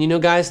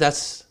 And guys,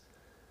 that's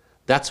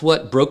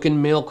what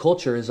broken male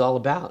culture is all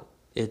about.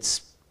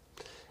 It's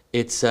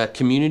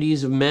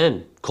communities of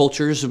men,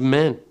 cultures of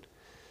men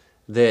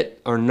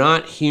that are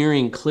not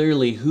hearing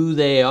clearly who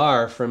they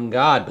are from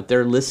God, but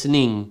they're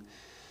listening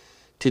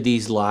to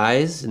these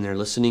lies, and they're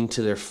listening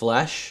to their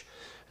flesh,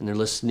 and they're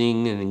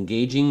listening and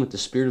engaging with the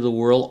spirit of the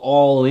world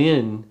all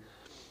in.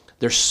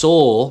 Their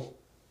soul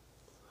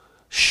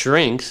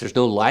shrinks. There's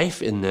no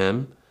life in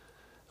them.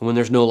 And when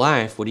there's no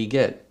life, what do you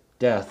get?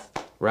 Death,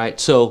 right?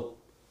 So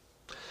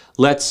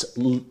let's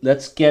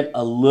get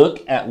a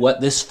look at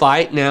what this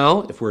fight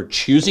now, if we're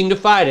choosing to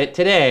fight it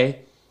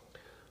today,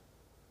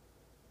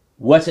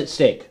 what's at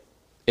stake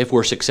if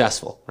we're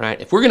successful, right?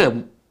 If we're going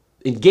to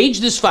engage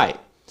this fight,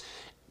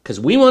 because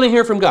we want to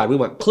hear from God. We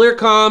want clear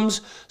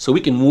comms so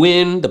we can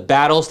win the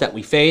battles that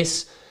we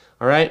face,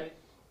 all right?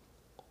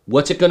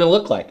 What's it going to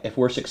look like if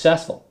we're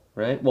successful,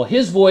 right? Well,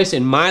 his voice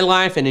in my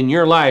life and in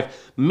your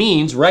life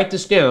means, write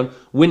this down,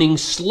 winning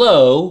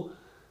slow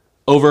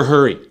over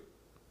hurry,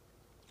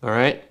 all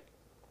right?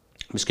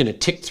 I'm just going to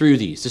tick through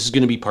these. This is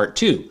going to be part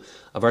 2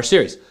 of our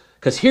series,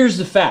 because here's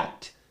the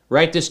fact.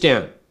 Write this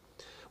down.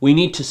 We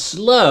need to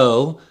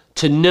slow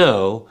to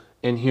know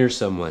and hear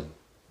someone.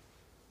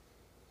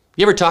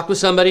 You ever talk with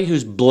somebody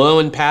who's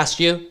blowing past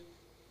you?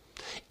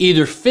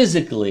 Either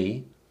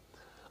physically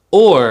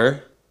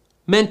or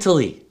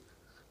mentally,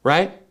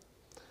 right?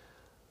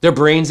 Their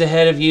brain's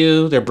ahead of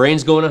you. Their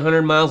brain's going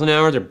 100 miles an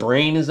hour. Their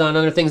brain is on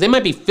other things. They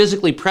might be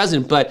physically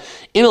present, but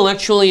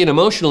intellectually and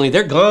emotionally,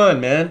 they're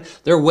gone, man.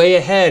 They're way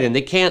ahead, and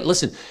they can't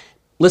listen.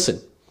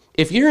 Listen.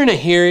 If you're in a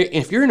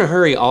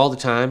hurry all the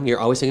time, you're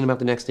always thinking about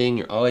the next thing,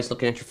 you're always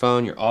looking at your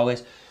phone,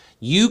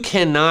 you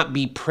cannot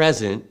be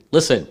present,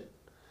 listen,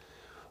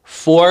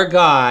 for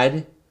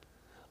God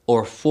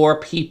or for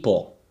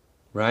people,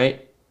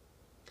 right?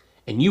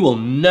 And you will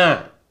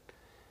not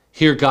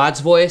hear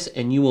God's voice,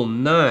 and you will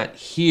not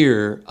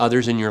hear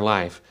others in your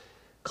life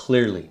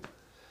clearly.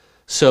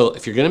 So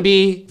if you're going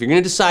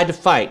to decide to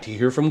fight to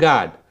hear from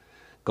God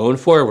going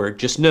forward,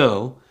 just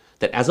know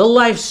that as a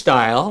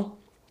lifestyle,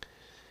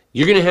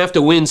 you're going to have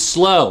to win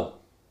slow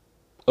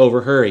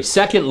over hurry.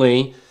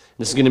 Secondly,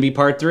 this is going to be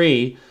part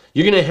 3,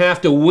 you're going to have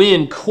to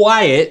win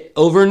quiet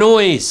over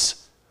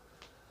noise.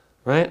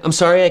 Right? I'm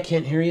sorry, I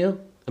can't hear you.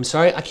 I'm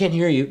sorry, I can't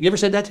hear you. You ever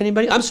said that to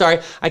anybody? I'm sorry,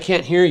 I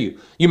can't hear you.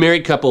 You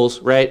married couples,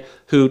 right,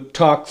 who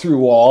talk through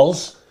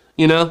walls,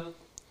 you know?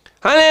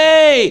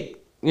 Honey!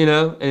 You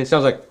know, and it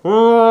sounds like,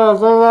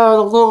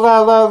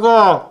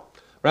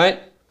 right?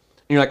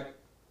 And you're like,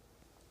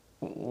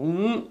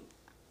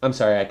 I'm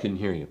sorry, I couldn't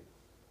hear you.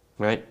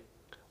 Right?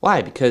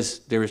 Why? Because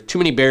there was too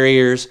many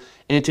barriers.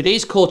 And in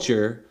today's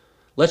culture,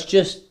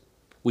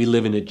 we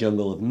live in a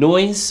jungle of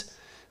noise.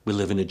 We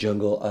live in a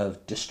jungle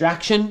of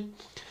distraction.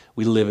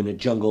 We live in a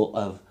jungle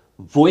of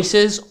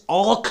voices,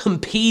 all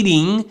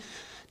competing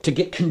to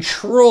get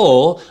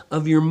control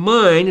of your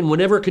mind. And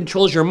whatever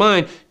controls your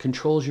mind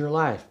controls your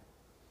life.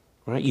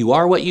 Right? You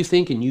are what you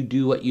think, and you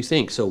do what you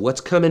think. So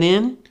what's coming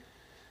in,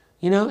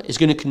 is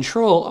going to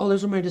control,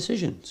 those are my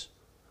decisions.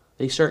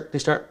 They start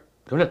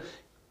going up.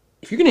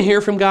 If you're going to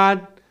hear from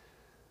God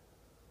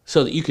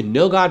so that you can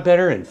know God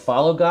better and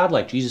follow God,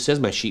 like Jesus says,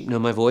 my sheep know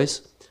my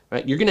voice,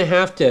 right? You're going to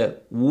have to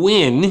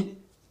win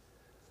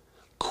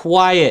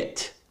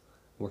quiet.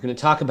 We're going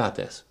to talk about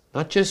this,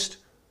 not just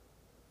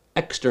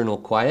external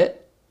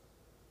quiet.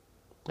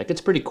 Like, it's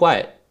pretty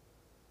quiet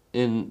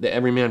in the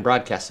Everyman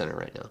Broadcast Center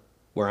right now,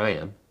 where I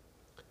am.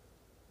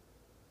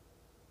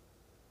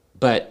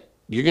 But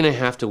you're going to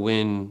have to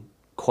win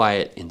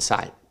quiet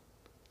inside.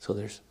 So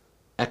there's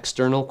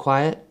external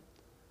quiet.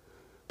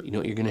 But you know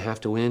what you're going to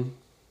have to win?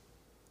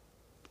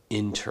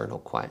 Internal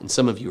quiet. And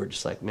some of you are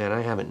just like, man,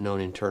 I haven't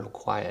known internal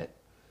quiet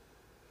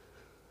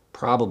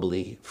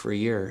probably for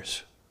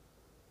years.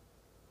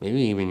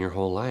 Maybe even your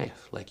whole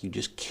life. Like, you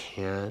just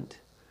can't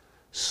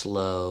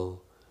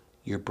slow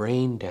your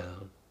brain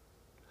down.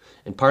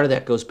 And part of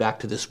that goes back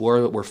to this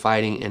war that we're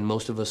fighting, and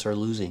most of us are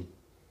losing,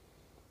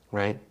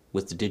 right?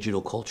 With the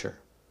digital culture.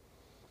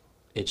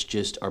 It's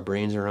just our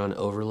brains are on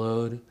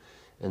overload.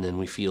 And then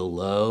we feel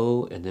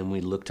low, and then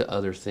we look to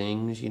other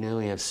things,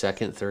 we have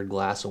second, third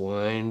glass of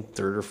wine,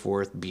 third or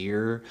fourth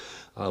beer.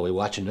 We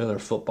watch another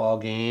football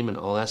game and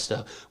all that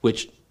stuff,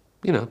 which,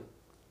 I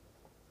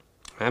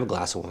have a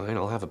glass of wine,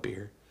 I'll have a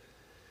beer.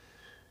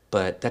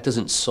 But that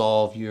doesn't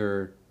solve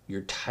your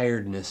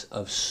tiredness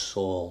of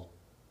soul,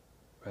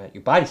 right?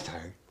 Your body's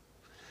tired.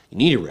 You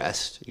need a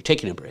rest. You're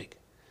taking a break.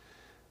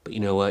 But you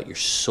know what? Your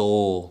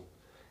soul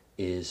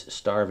is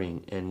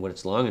starving, and what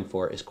it's longing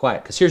for is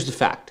quiet. Because here's the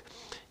fact.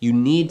 You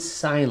need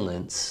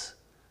silence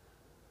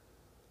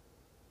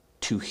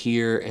to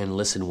hear and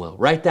listen well.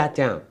 Write that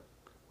down,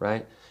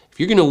 right? If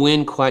you're going to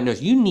win quiet noise,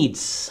 you need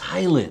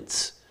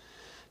silence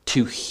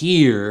to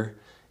hear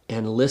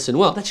and listen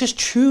well. That's just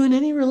true in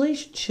any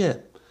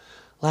relationship.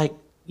 Like,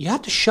 you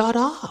have to shut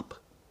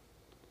up,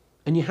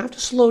 and you have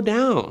to slow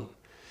down,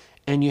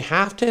 and you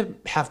have to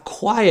have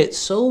quiet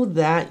so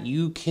that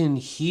you can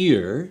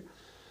hear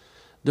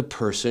the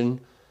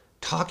person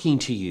talking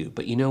to you.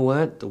 But you know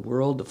what? The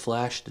world, the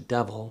flesh, the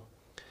devil,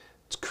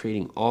 it's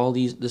creating all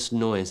this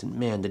noise. And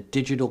man, the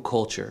digital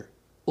culture.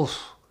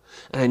 Oof.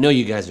 And I know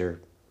you guys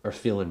are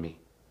feeling me.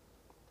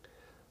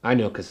 I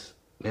know, because,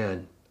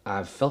 man,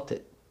 I've felt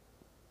it,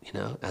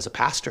 as a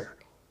pastor,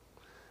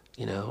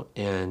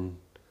 and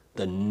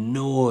the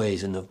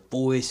noise and the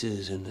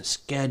voices and the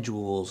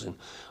schedules and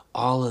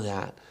all of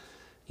that.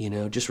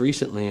 Just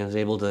recently I was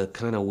able to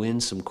kind of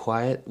win some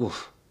quiet.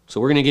 Oof. So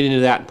we're going to get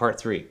into that in part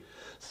 3.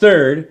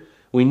 Third,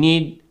 we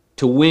need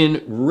to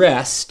win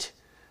rest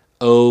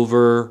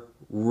over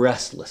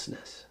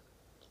restlessness.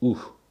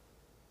 Ooh,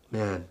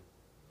 man.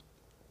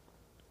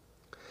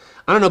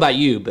 I don't know about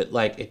you, but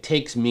it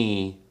takes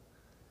me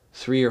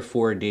 3 or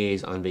 4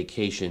 days on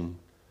vacation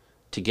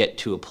to get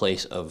to a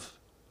place of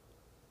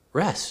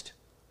rest.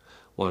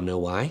 Want to know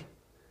why?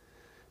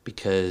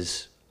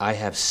 Because I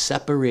have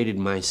separated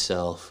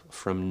myself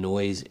from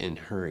noise and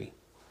hurry.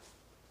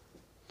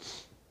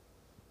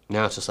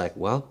 Now it's just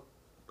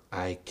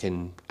I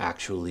can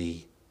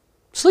actually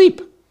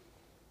sleep,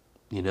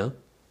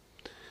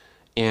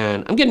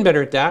 And I'm getting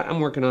better at that. I'm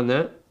working on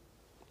that,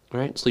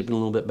 right? Sleeping a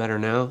little bit better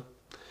now.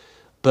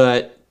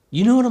 But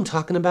you know what I'm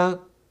talking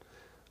about?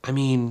 I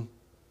mean,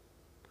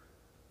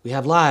 we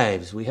have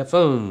lives, we have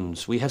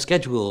phones, we have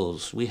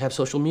schedules, we have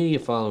social media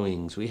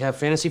followings, we have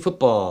fantasy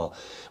football,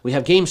 we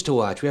have games to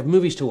watch, we have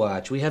movies to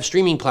watch, we have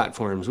streaming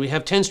platforms, we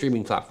have 10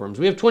 streaming platforms,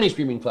 we have 20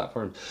 streaming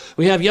platforms,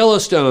 we have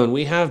Yellowstone,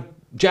 we have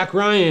Jack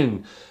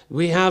Ryan,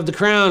 we have The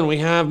Crown, we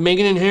have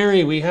Meghan and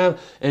Harry, and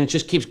it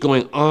just keeps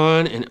going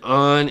on and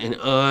on and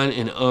on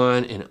and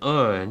on and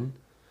on,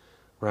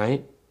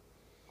 right?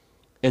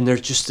 And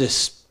there's just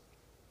this,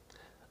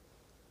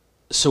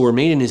 so we're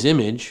made in his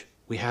image.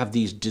 We have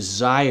these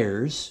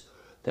desires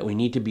that we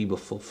need to be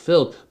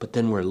fulfilled, but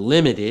then we're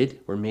limited.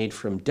 We're made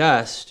from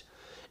dust.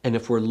 And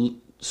if we're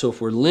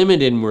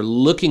limited and we're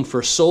looking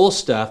for soul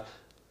stuff,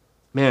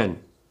 man,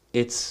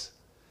 it's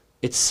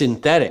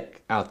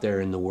synthetic out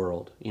there in the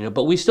world,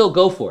 but we still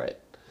go for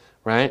it,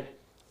 right?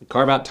 We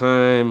carve out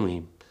time,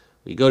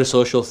 we go to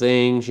social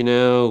things,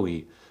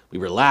 we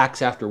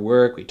relax after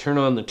work, we turn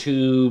on the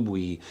tube,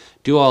 we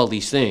do all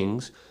these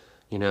things,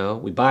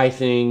 we buy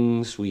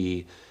things,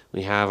 we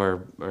have our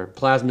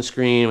plasma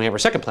screen, we have our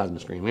second plasma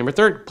screen, we have our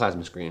third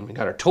plasma screen, we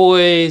got our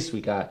toys,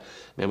 we got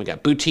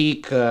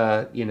boutique,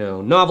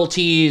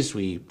 novelties,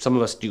 some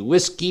of us do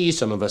whiskey,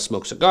 some of us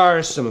smoke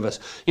cigars, some of us,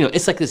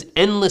 it's like this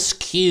endless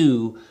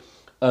queue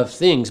of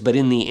things, but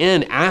in the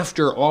end,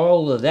 after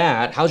all of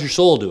that, how's your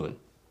soul doing?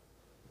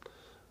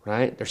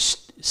 Right? They're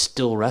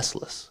still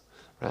restless,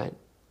 right?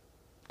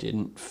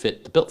 Didn't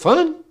fit the bill.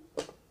 Fun,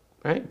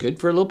 right? Good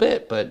for a little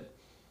bit, but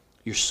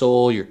your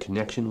soul, your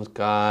connection with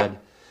God,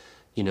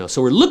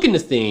 so we're looking to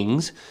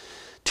things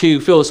to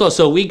fill us up.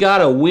 So we got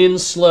to win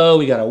slow,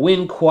 we got to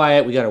win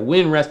quiet, we got to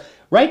win rest.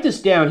 Write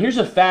this down. Here's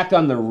a fact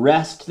on the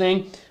rest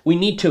thing. We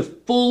need to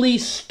fully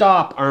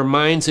stop our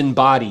minds and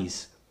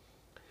bodies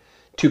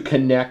to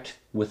connect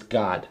with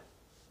God.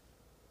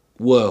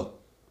 Whoa.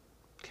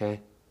 Okay.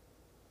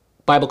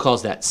 Bible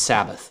calls that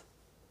Sabbath.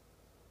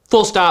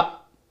 Full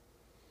stop.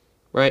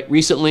 Right?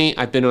 Recently,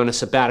 I've been on a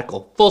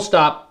sabbatical. Full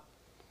stop.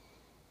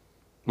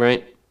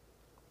 Right?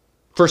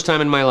 First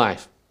time in my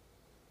life.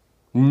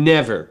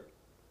 Never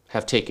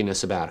have taken a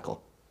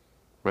sabbatical.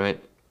 Right?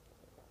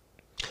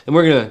 And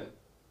we're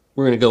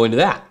gonna go into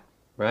that.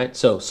 Right?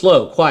 So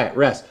slow, quiet,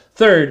 rest.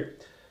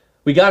 Third,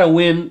 we got to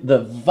win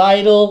the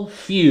vital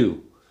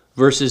few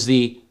versus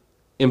the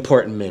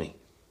important many.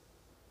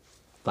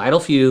 Vital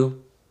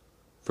few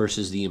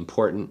versus the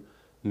important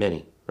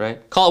many,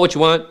 right? Call it what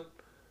you want.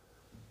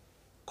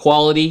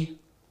 Quality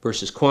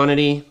versus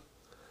quantity.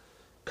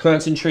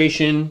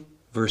 Concentration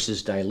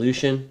versus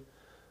dilution,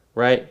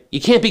 right?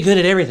 You can't be good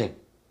at everything,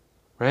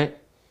 right?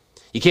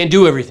 You can't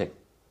do everything.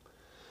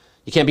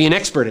 You can't be an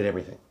expert at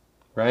everything,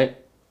 right?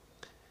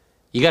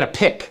 You got to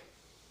pick,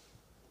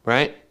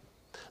 right?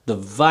 The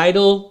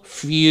vital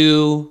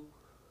few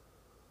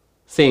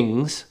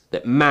things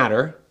that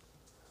matter,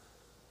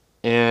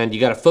 and you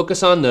got to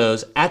focus on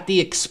those at the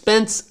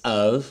expense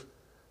of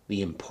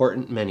the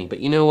important many.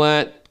 But you know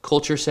what?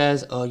 Culture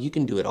says, oh, you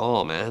can do it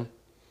all, man.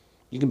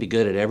 You can be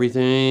good at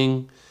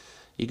everything.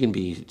 You can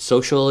be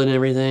social in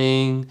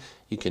everything.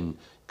 You can,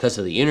 because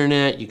of the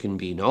internet, you can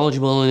be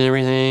knowledgeable in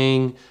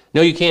everything.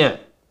 No, you can't.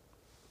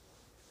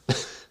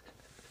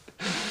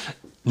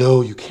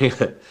 No, you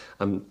can't.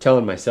 I'm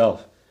telling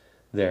myself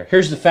there.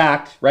 Here's the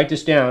fact. Write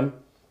this down.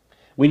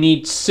 We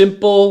need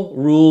simple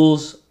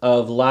rules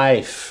of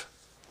life.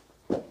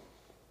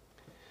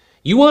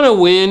 You want to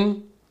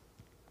win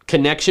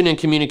connection and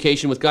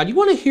communication with God? You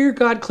want to hear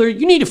God clearly?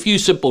 You need a few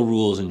simple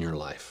rules in your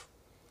life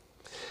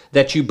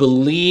that you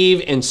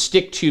believe and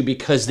stick to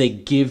because they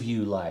give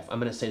you life. I'm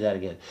going to say that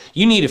again.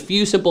 You need a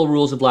few simple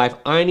rules of life.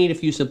 I need a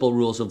few simple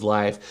rules of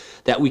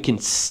life that we can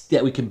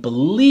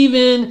believe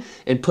in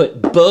and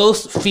put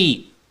both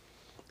feet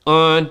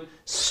on,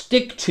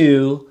 stick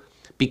to,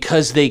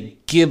 because they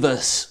give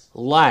us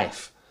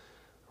life,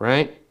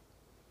 right?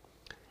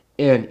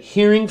 And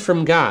hearing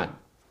from God,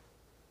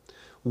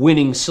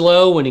 winning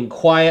slow, winning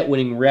quiet,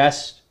 winning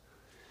rest,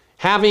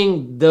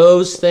 having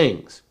those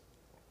things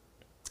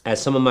as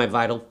some of my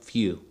vital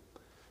few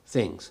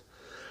things.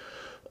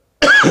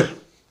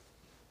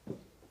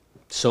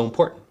 So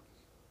important.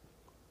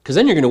 Because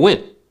then you're going to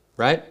win,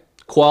 right?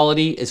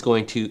 Quality is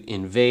going to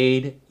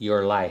invade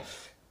your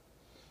life,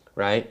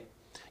 right?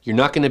 You're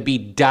not going to be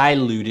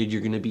diluted.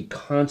 You're going to be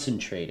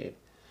concentrated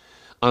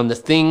on the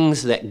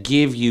things that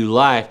give you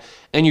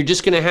life. And you're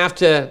just going to have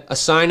to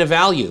assign a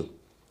value.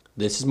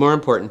 This is more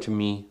important to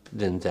me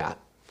than that.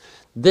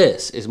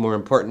 This is more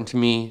important to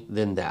me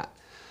than that.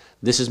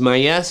 This is my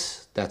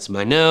yes, that's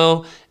my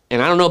no.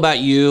 And I don't know about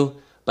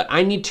you, but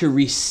I need to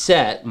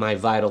reset my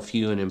vital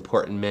few and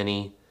important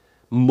many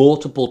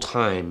multiple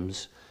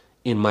times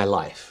in my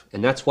life.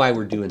 And that's why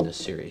we're doing this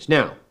series.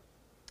 Now,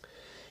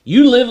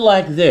 you live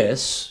like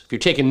this, if you're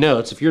taking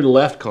notes, if you're the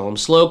left column,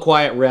 slow,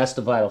 quiet, rest,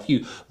 the vital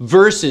few,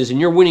 versus, and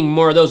you're winning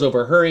more of those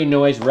over hurry,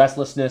 noise,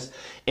 restlessness,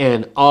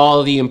 and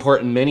all the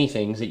important many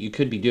things that you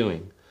could be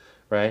doing,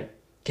 right?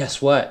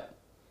 Guess what?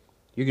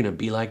 You're going to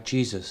be like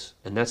Jesus.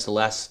 And that's the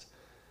last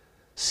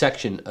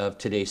section of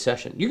today's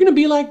session. You're going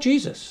to be like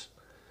Jesus,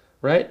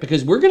 right?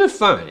 Because we're going to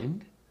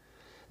find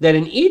that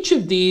in each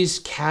of these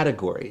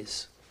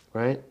categories,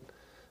 right?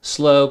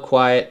 Slow,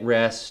 quiet,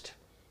 rest,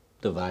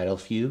 the vital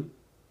few,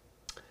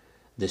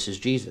 this is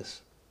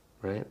Jesus,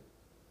 right?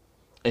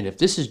 And if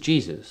this is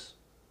Jesus,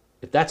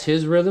 if that's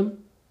his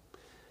rhythm,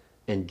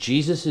 and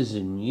Jesus is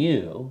in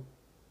you,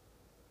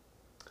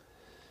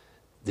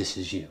 this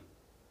is you.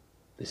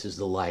 This is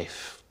the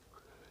life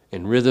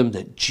and rhythm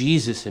that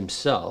Jesus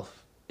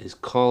himself is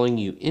calling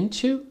you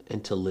into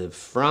and to live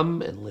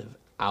from and live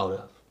out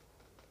of,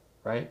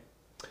 right?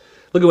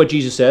 Look at what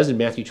Jesus says in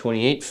Matthew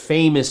 28,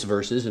 famous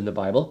verses in the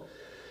Bible.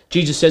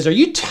 Jesus says, are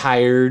you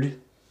tired,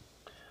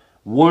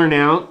 worn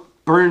out,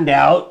 burned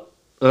out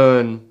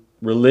on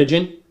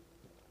religion?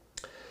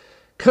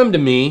 Come to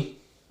me,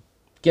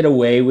 get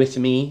away with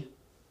me,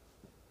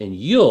 and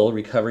you'll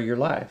recover your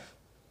life.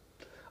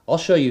 I'll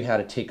show you how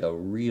to take a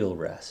real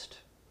rest.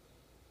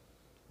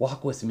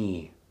 Walk with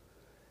me,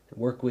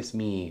 work with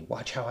me,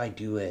 watch how I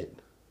do it.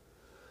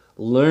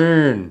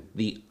 Learn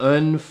the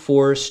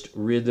unforced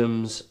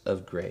rhythms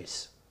of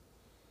grace.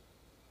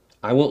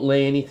 I won't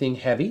lay anything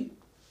heavy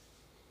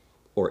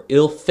or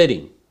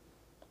ill-fitting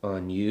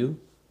on you.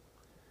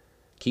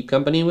 Keep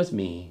company with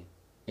me,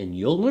 and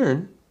you'll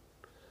learn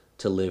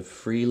to live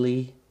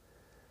freely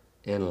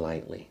and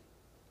lightly.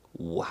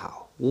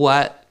 Wow,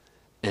 what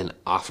an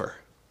offer.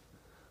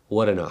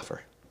 What an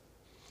offer.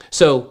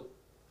 So,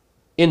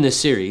 in this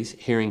series,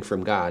 Hearing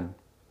from God,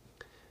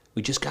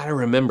 we just got to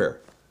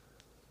remember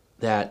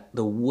that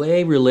the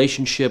way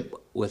relationship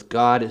with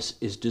God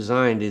is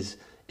designed is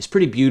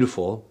pretty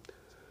beautiful.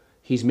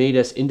 He's made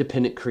us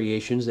independent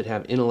creations that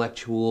have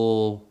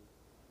intellectual,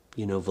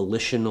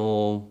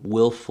 volitional,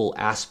 willful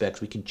aspects.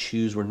 We can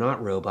choose. We're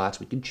not robots.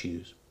 We can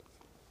choose.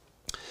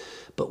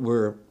 But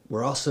we're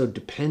also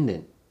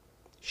dependent.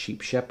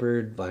 Sheep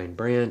shepherd, vine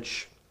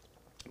branch,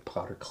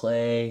 potter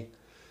clay,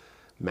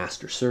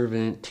 master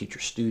servant, teacher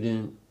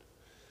student.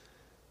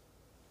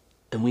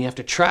 And we have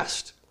to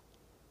trust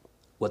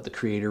what the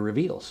Creator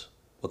reveals,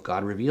 what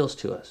God reveals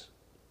to us.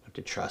 We have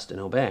to trust and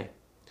obey.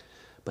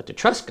 But to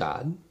trust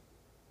God,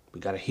 we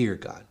got to hear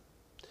God.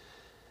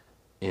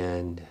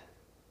 And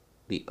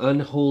the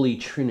unholy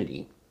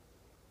trinity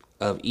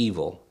of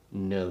evil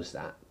knows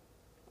that.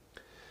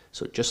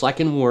 So just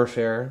like in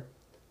warfare,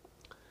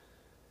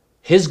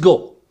 his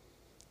goal,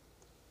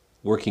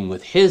 working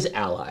with his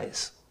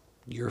allies,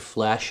 your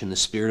flesh and the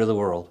spirit of the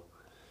world,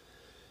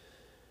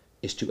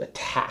 is to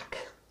attack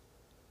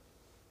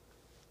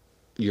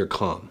your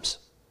comms.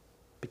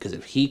 Because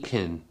if he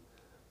can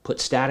put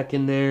static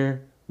in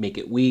there, make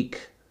it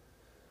weak,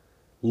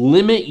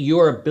 limit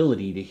your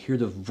ability to hear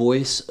the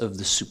voice of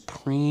the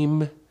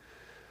supreme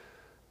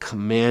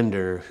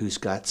commander who's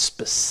got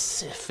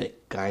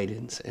specific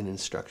guidance and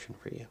instruction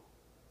for you,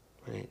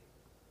 right?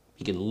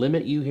 He can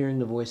limit you hearing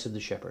the voice of the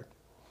shepherd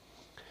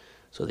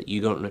so that you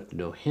don't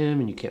know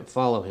him and you can't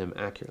follow him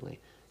accurately.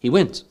 He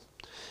wins.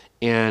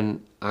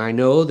 And I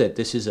know that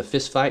this is a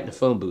fist fight in a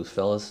phone booth,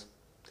 fellas.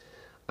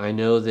 I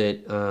know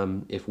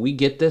that if we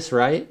get this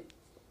right,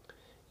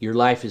 your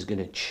life is going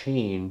to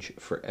change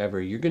forever.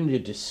 You're going to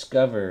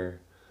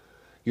discover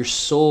your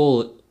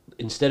soul,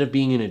 instead of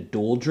being in a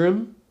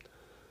doldrum,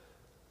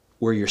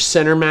 where your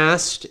center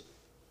mast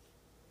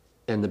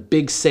and the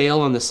big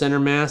sail on the center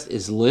mast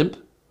is limp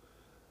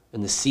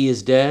and the sea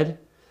is dead.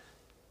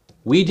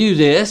 We do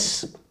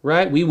this,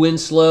 right? We win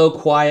slow,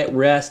 quiet,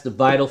 rest, the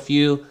vital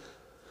few.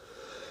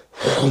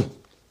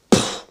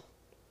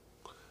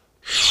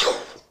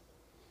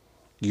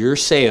 Your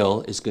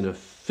sail is going to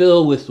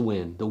fill with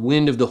wind, the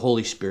wind of the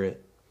Holy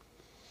Spirit.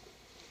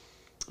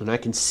 And I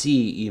can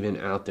see even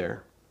out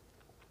there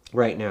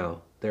right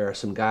now, there are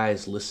some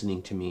guys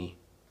listening to me.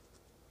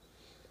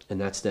 And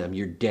that's them.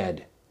 You're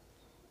dead.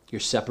 You're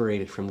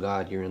separated from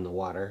God. You're in the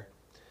water.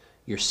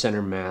 Your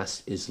center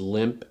mast is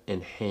limp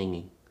and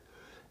hanging.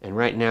 And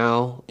right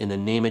now, in the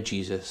name of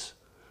Jesus,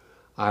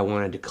 I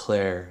want to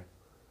declare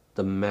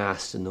the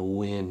mast and the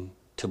wind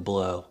to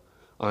blow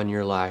on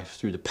your life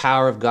through the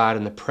power of God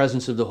and the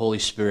presence of the Holy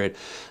Spirit,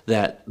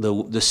 that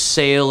the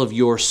sail of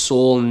your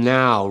soul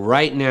now,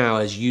 right now,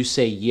 as you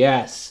say,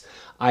 yes,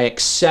 I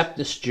accept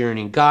this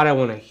journey. God, I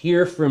want to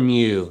hear from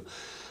you.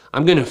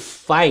 I'm going to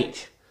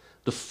fight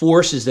the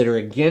forces that are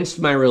against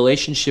my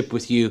relationship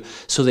with you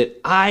so that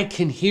I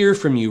can hear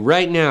from you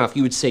right now. If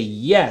you would say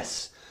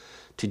yes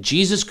to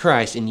Jesus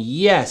Christ, and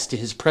yes to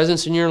his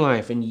presence in your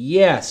life, and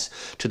yes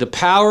to the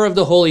power of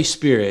the Holy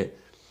Spirit,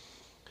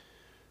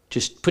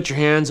 just put your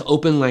hands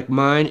open like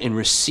mine and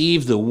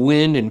receive the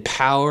wind and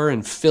power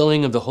and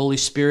filling of the Holy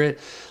Spirit.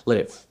 Let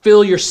it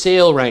fill your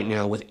sail right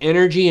now with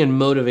energy and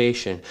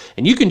motivation.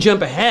 And you can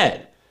jump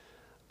ahead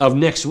of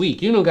next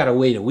week. You don't got to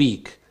wait a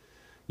week.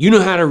 You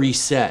know how to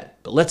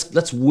reset. But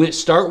let's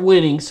start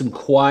winning some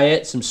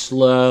quiet, some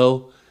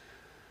slow,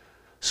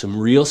 some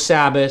real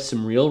Sabbath,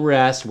 some real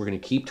rest. We're going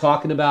to keep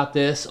talking about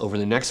this over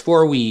the next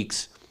 4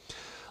 weeks.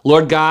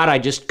 Lord God, I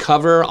just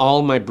cover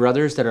all my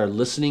brothers that are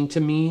listening to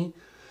me.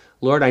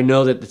 Lord, I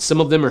know that some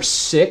of them are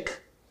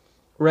sick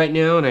right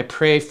now, and I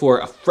pray for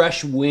a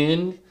fresh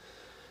wind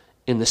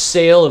in the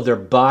sail of their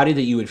body,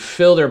 that you would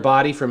fill their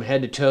body from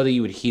head to toe, that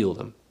you would heal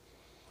them,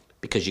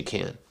 because you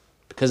can,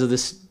 because of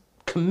this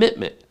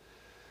commitment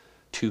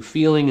to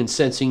feeling and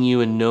sensing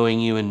you and knowing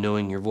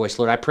your voice.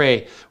 Lord, I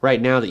pray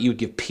right now that you would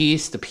give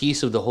peace, the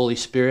peace of the Holy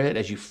Spirit,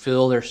 as you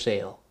fill their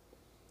sail.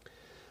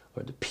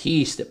 Lord, the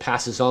peace that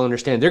passes all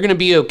understanding. They're going to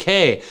be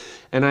okay.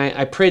 And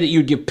I pray that you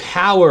would give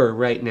power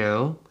right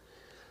now,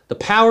 the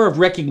power of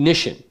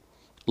recognition,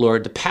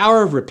 Lord, the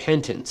power of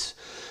repentance,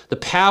 the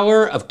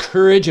power of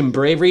courage and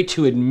bravery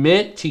to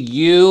admit to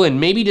you and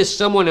maybe to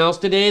someone else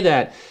today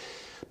that,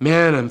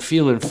 man, I'm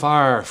feeling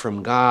far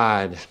from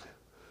God,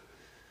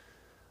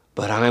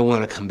 but I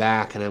want to come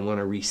back and I want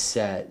to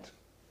reset.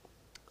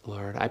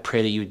 Lord, I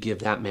pray that you would give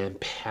that man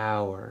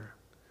power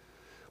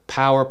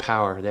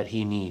that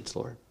he needs,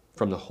 Lord,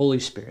 from the Holy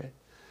Spirit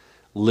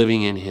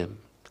living in him.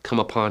 Come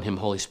upon him,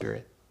 Holy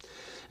Spirit.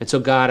 And so,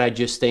 God, I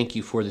just thank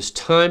you for this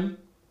time.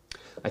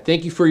 I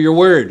thank you for your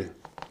word,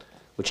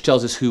 which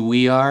tells us who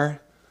we are,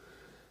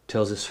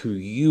 tells us who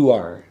you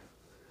are,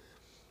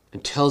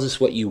 and tells us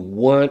what you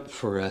want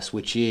for us,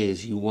 which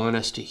is you want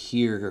us to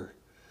hear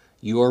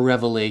your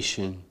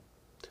revelation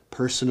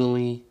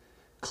personally,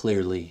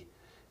 clearly,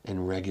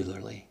 and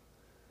regularly.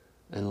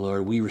 And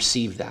Lord, we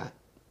receive that,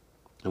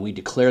 and we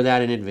declare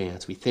that in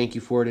advance. We thank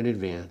you for it in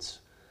advance.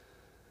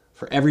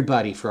 For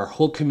everybody, for our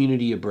whole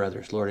community of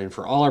brothers, Lord, and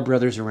for all our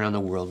brothers around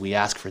the world, we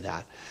ask for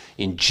that.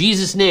 In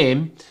Jesus'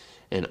 name,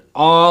 and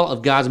all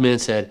of God's men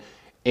said,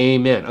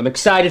 amen. I'm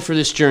excited for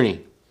this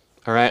journey,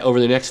 all right,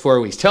 over the next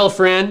 4 weeks. Tell a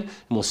friend, and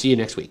we'll see you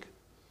next week.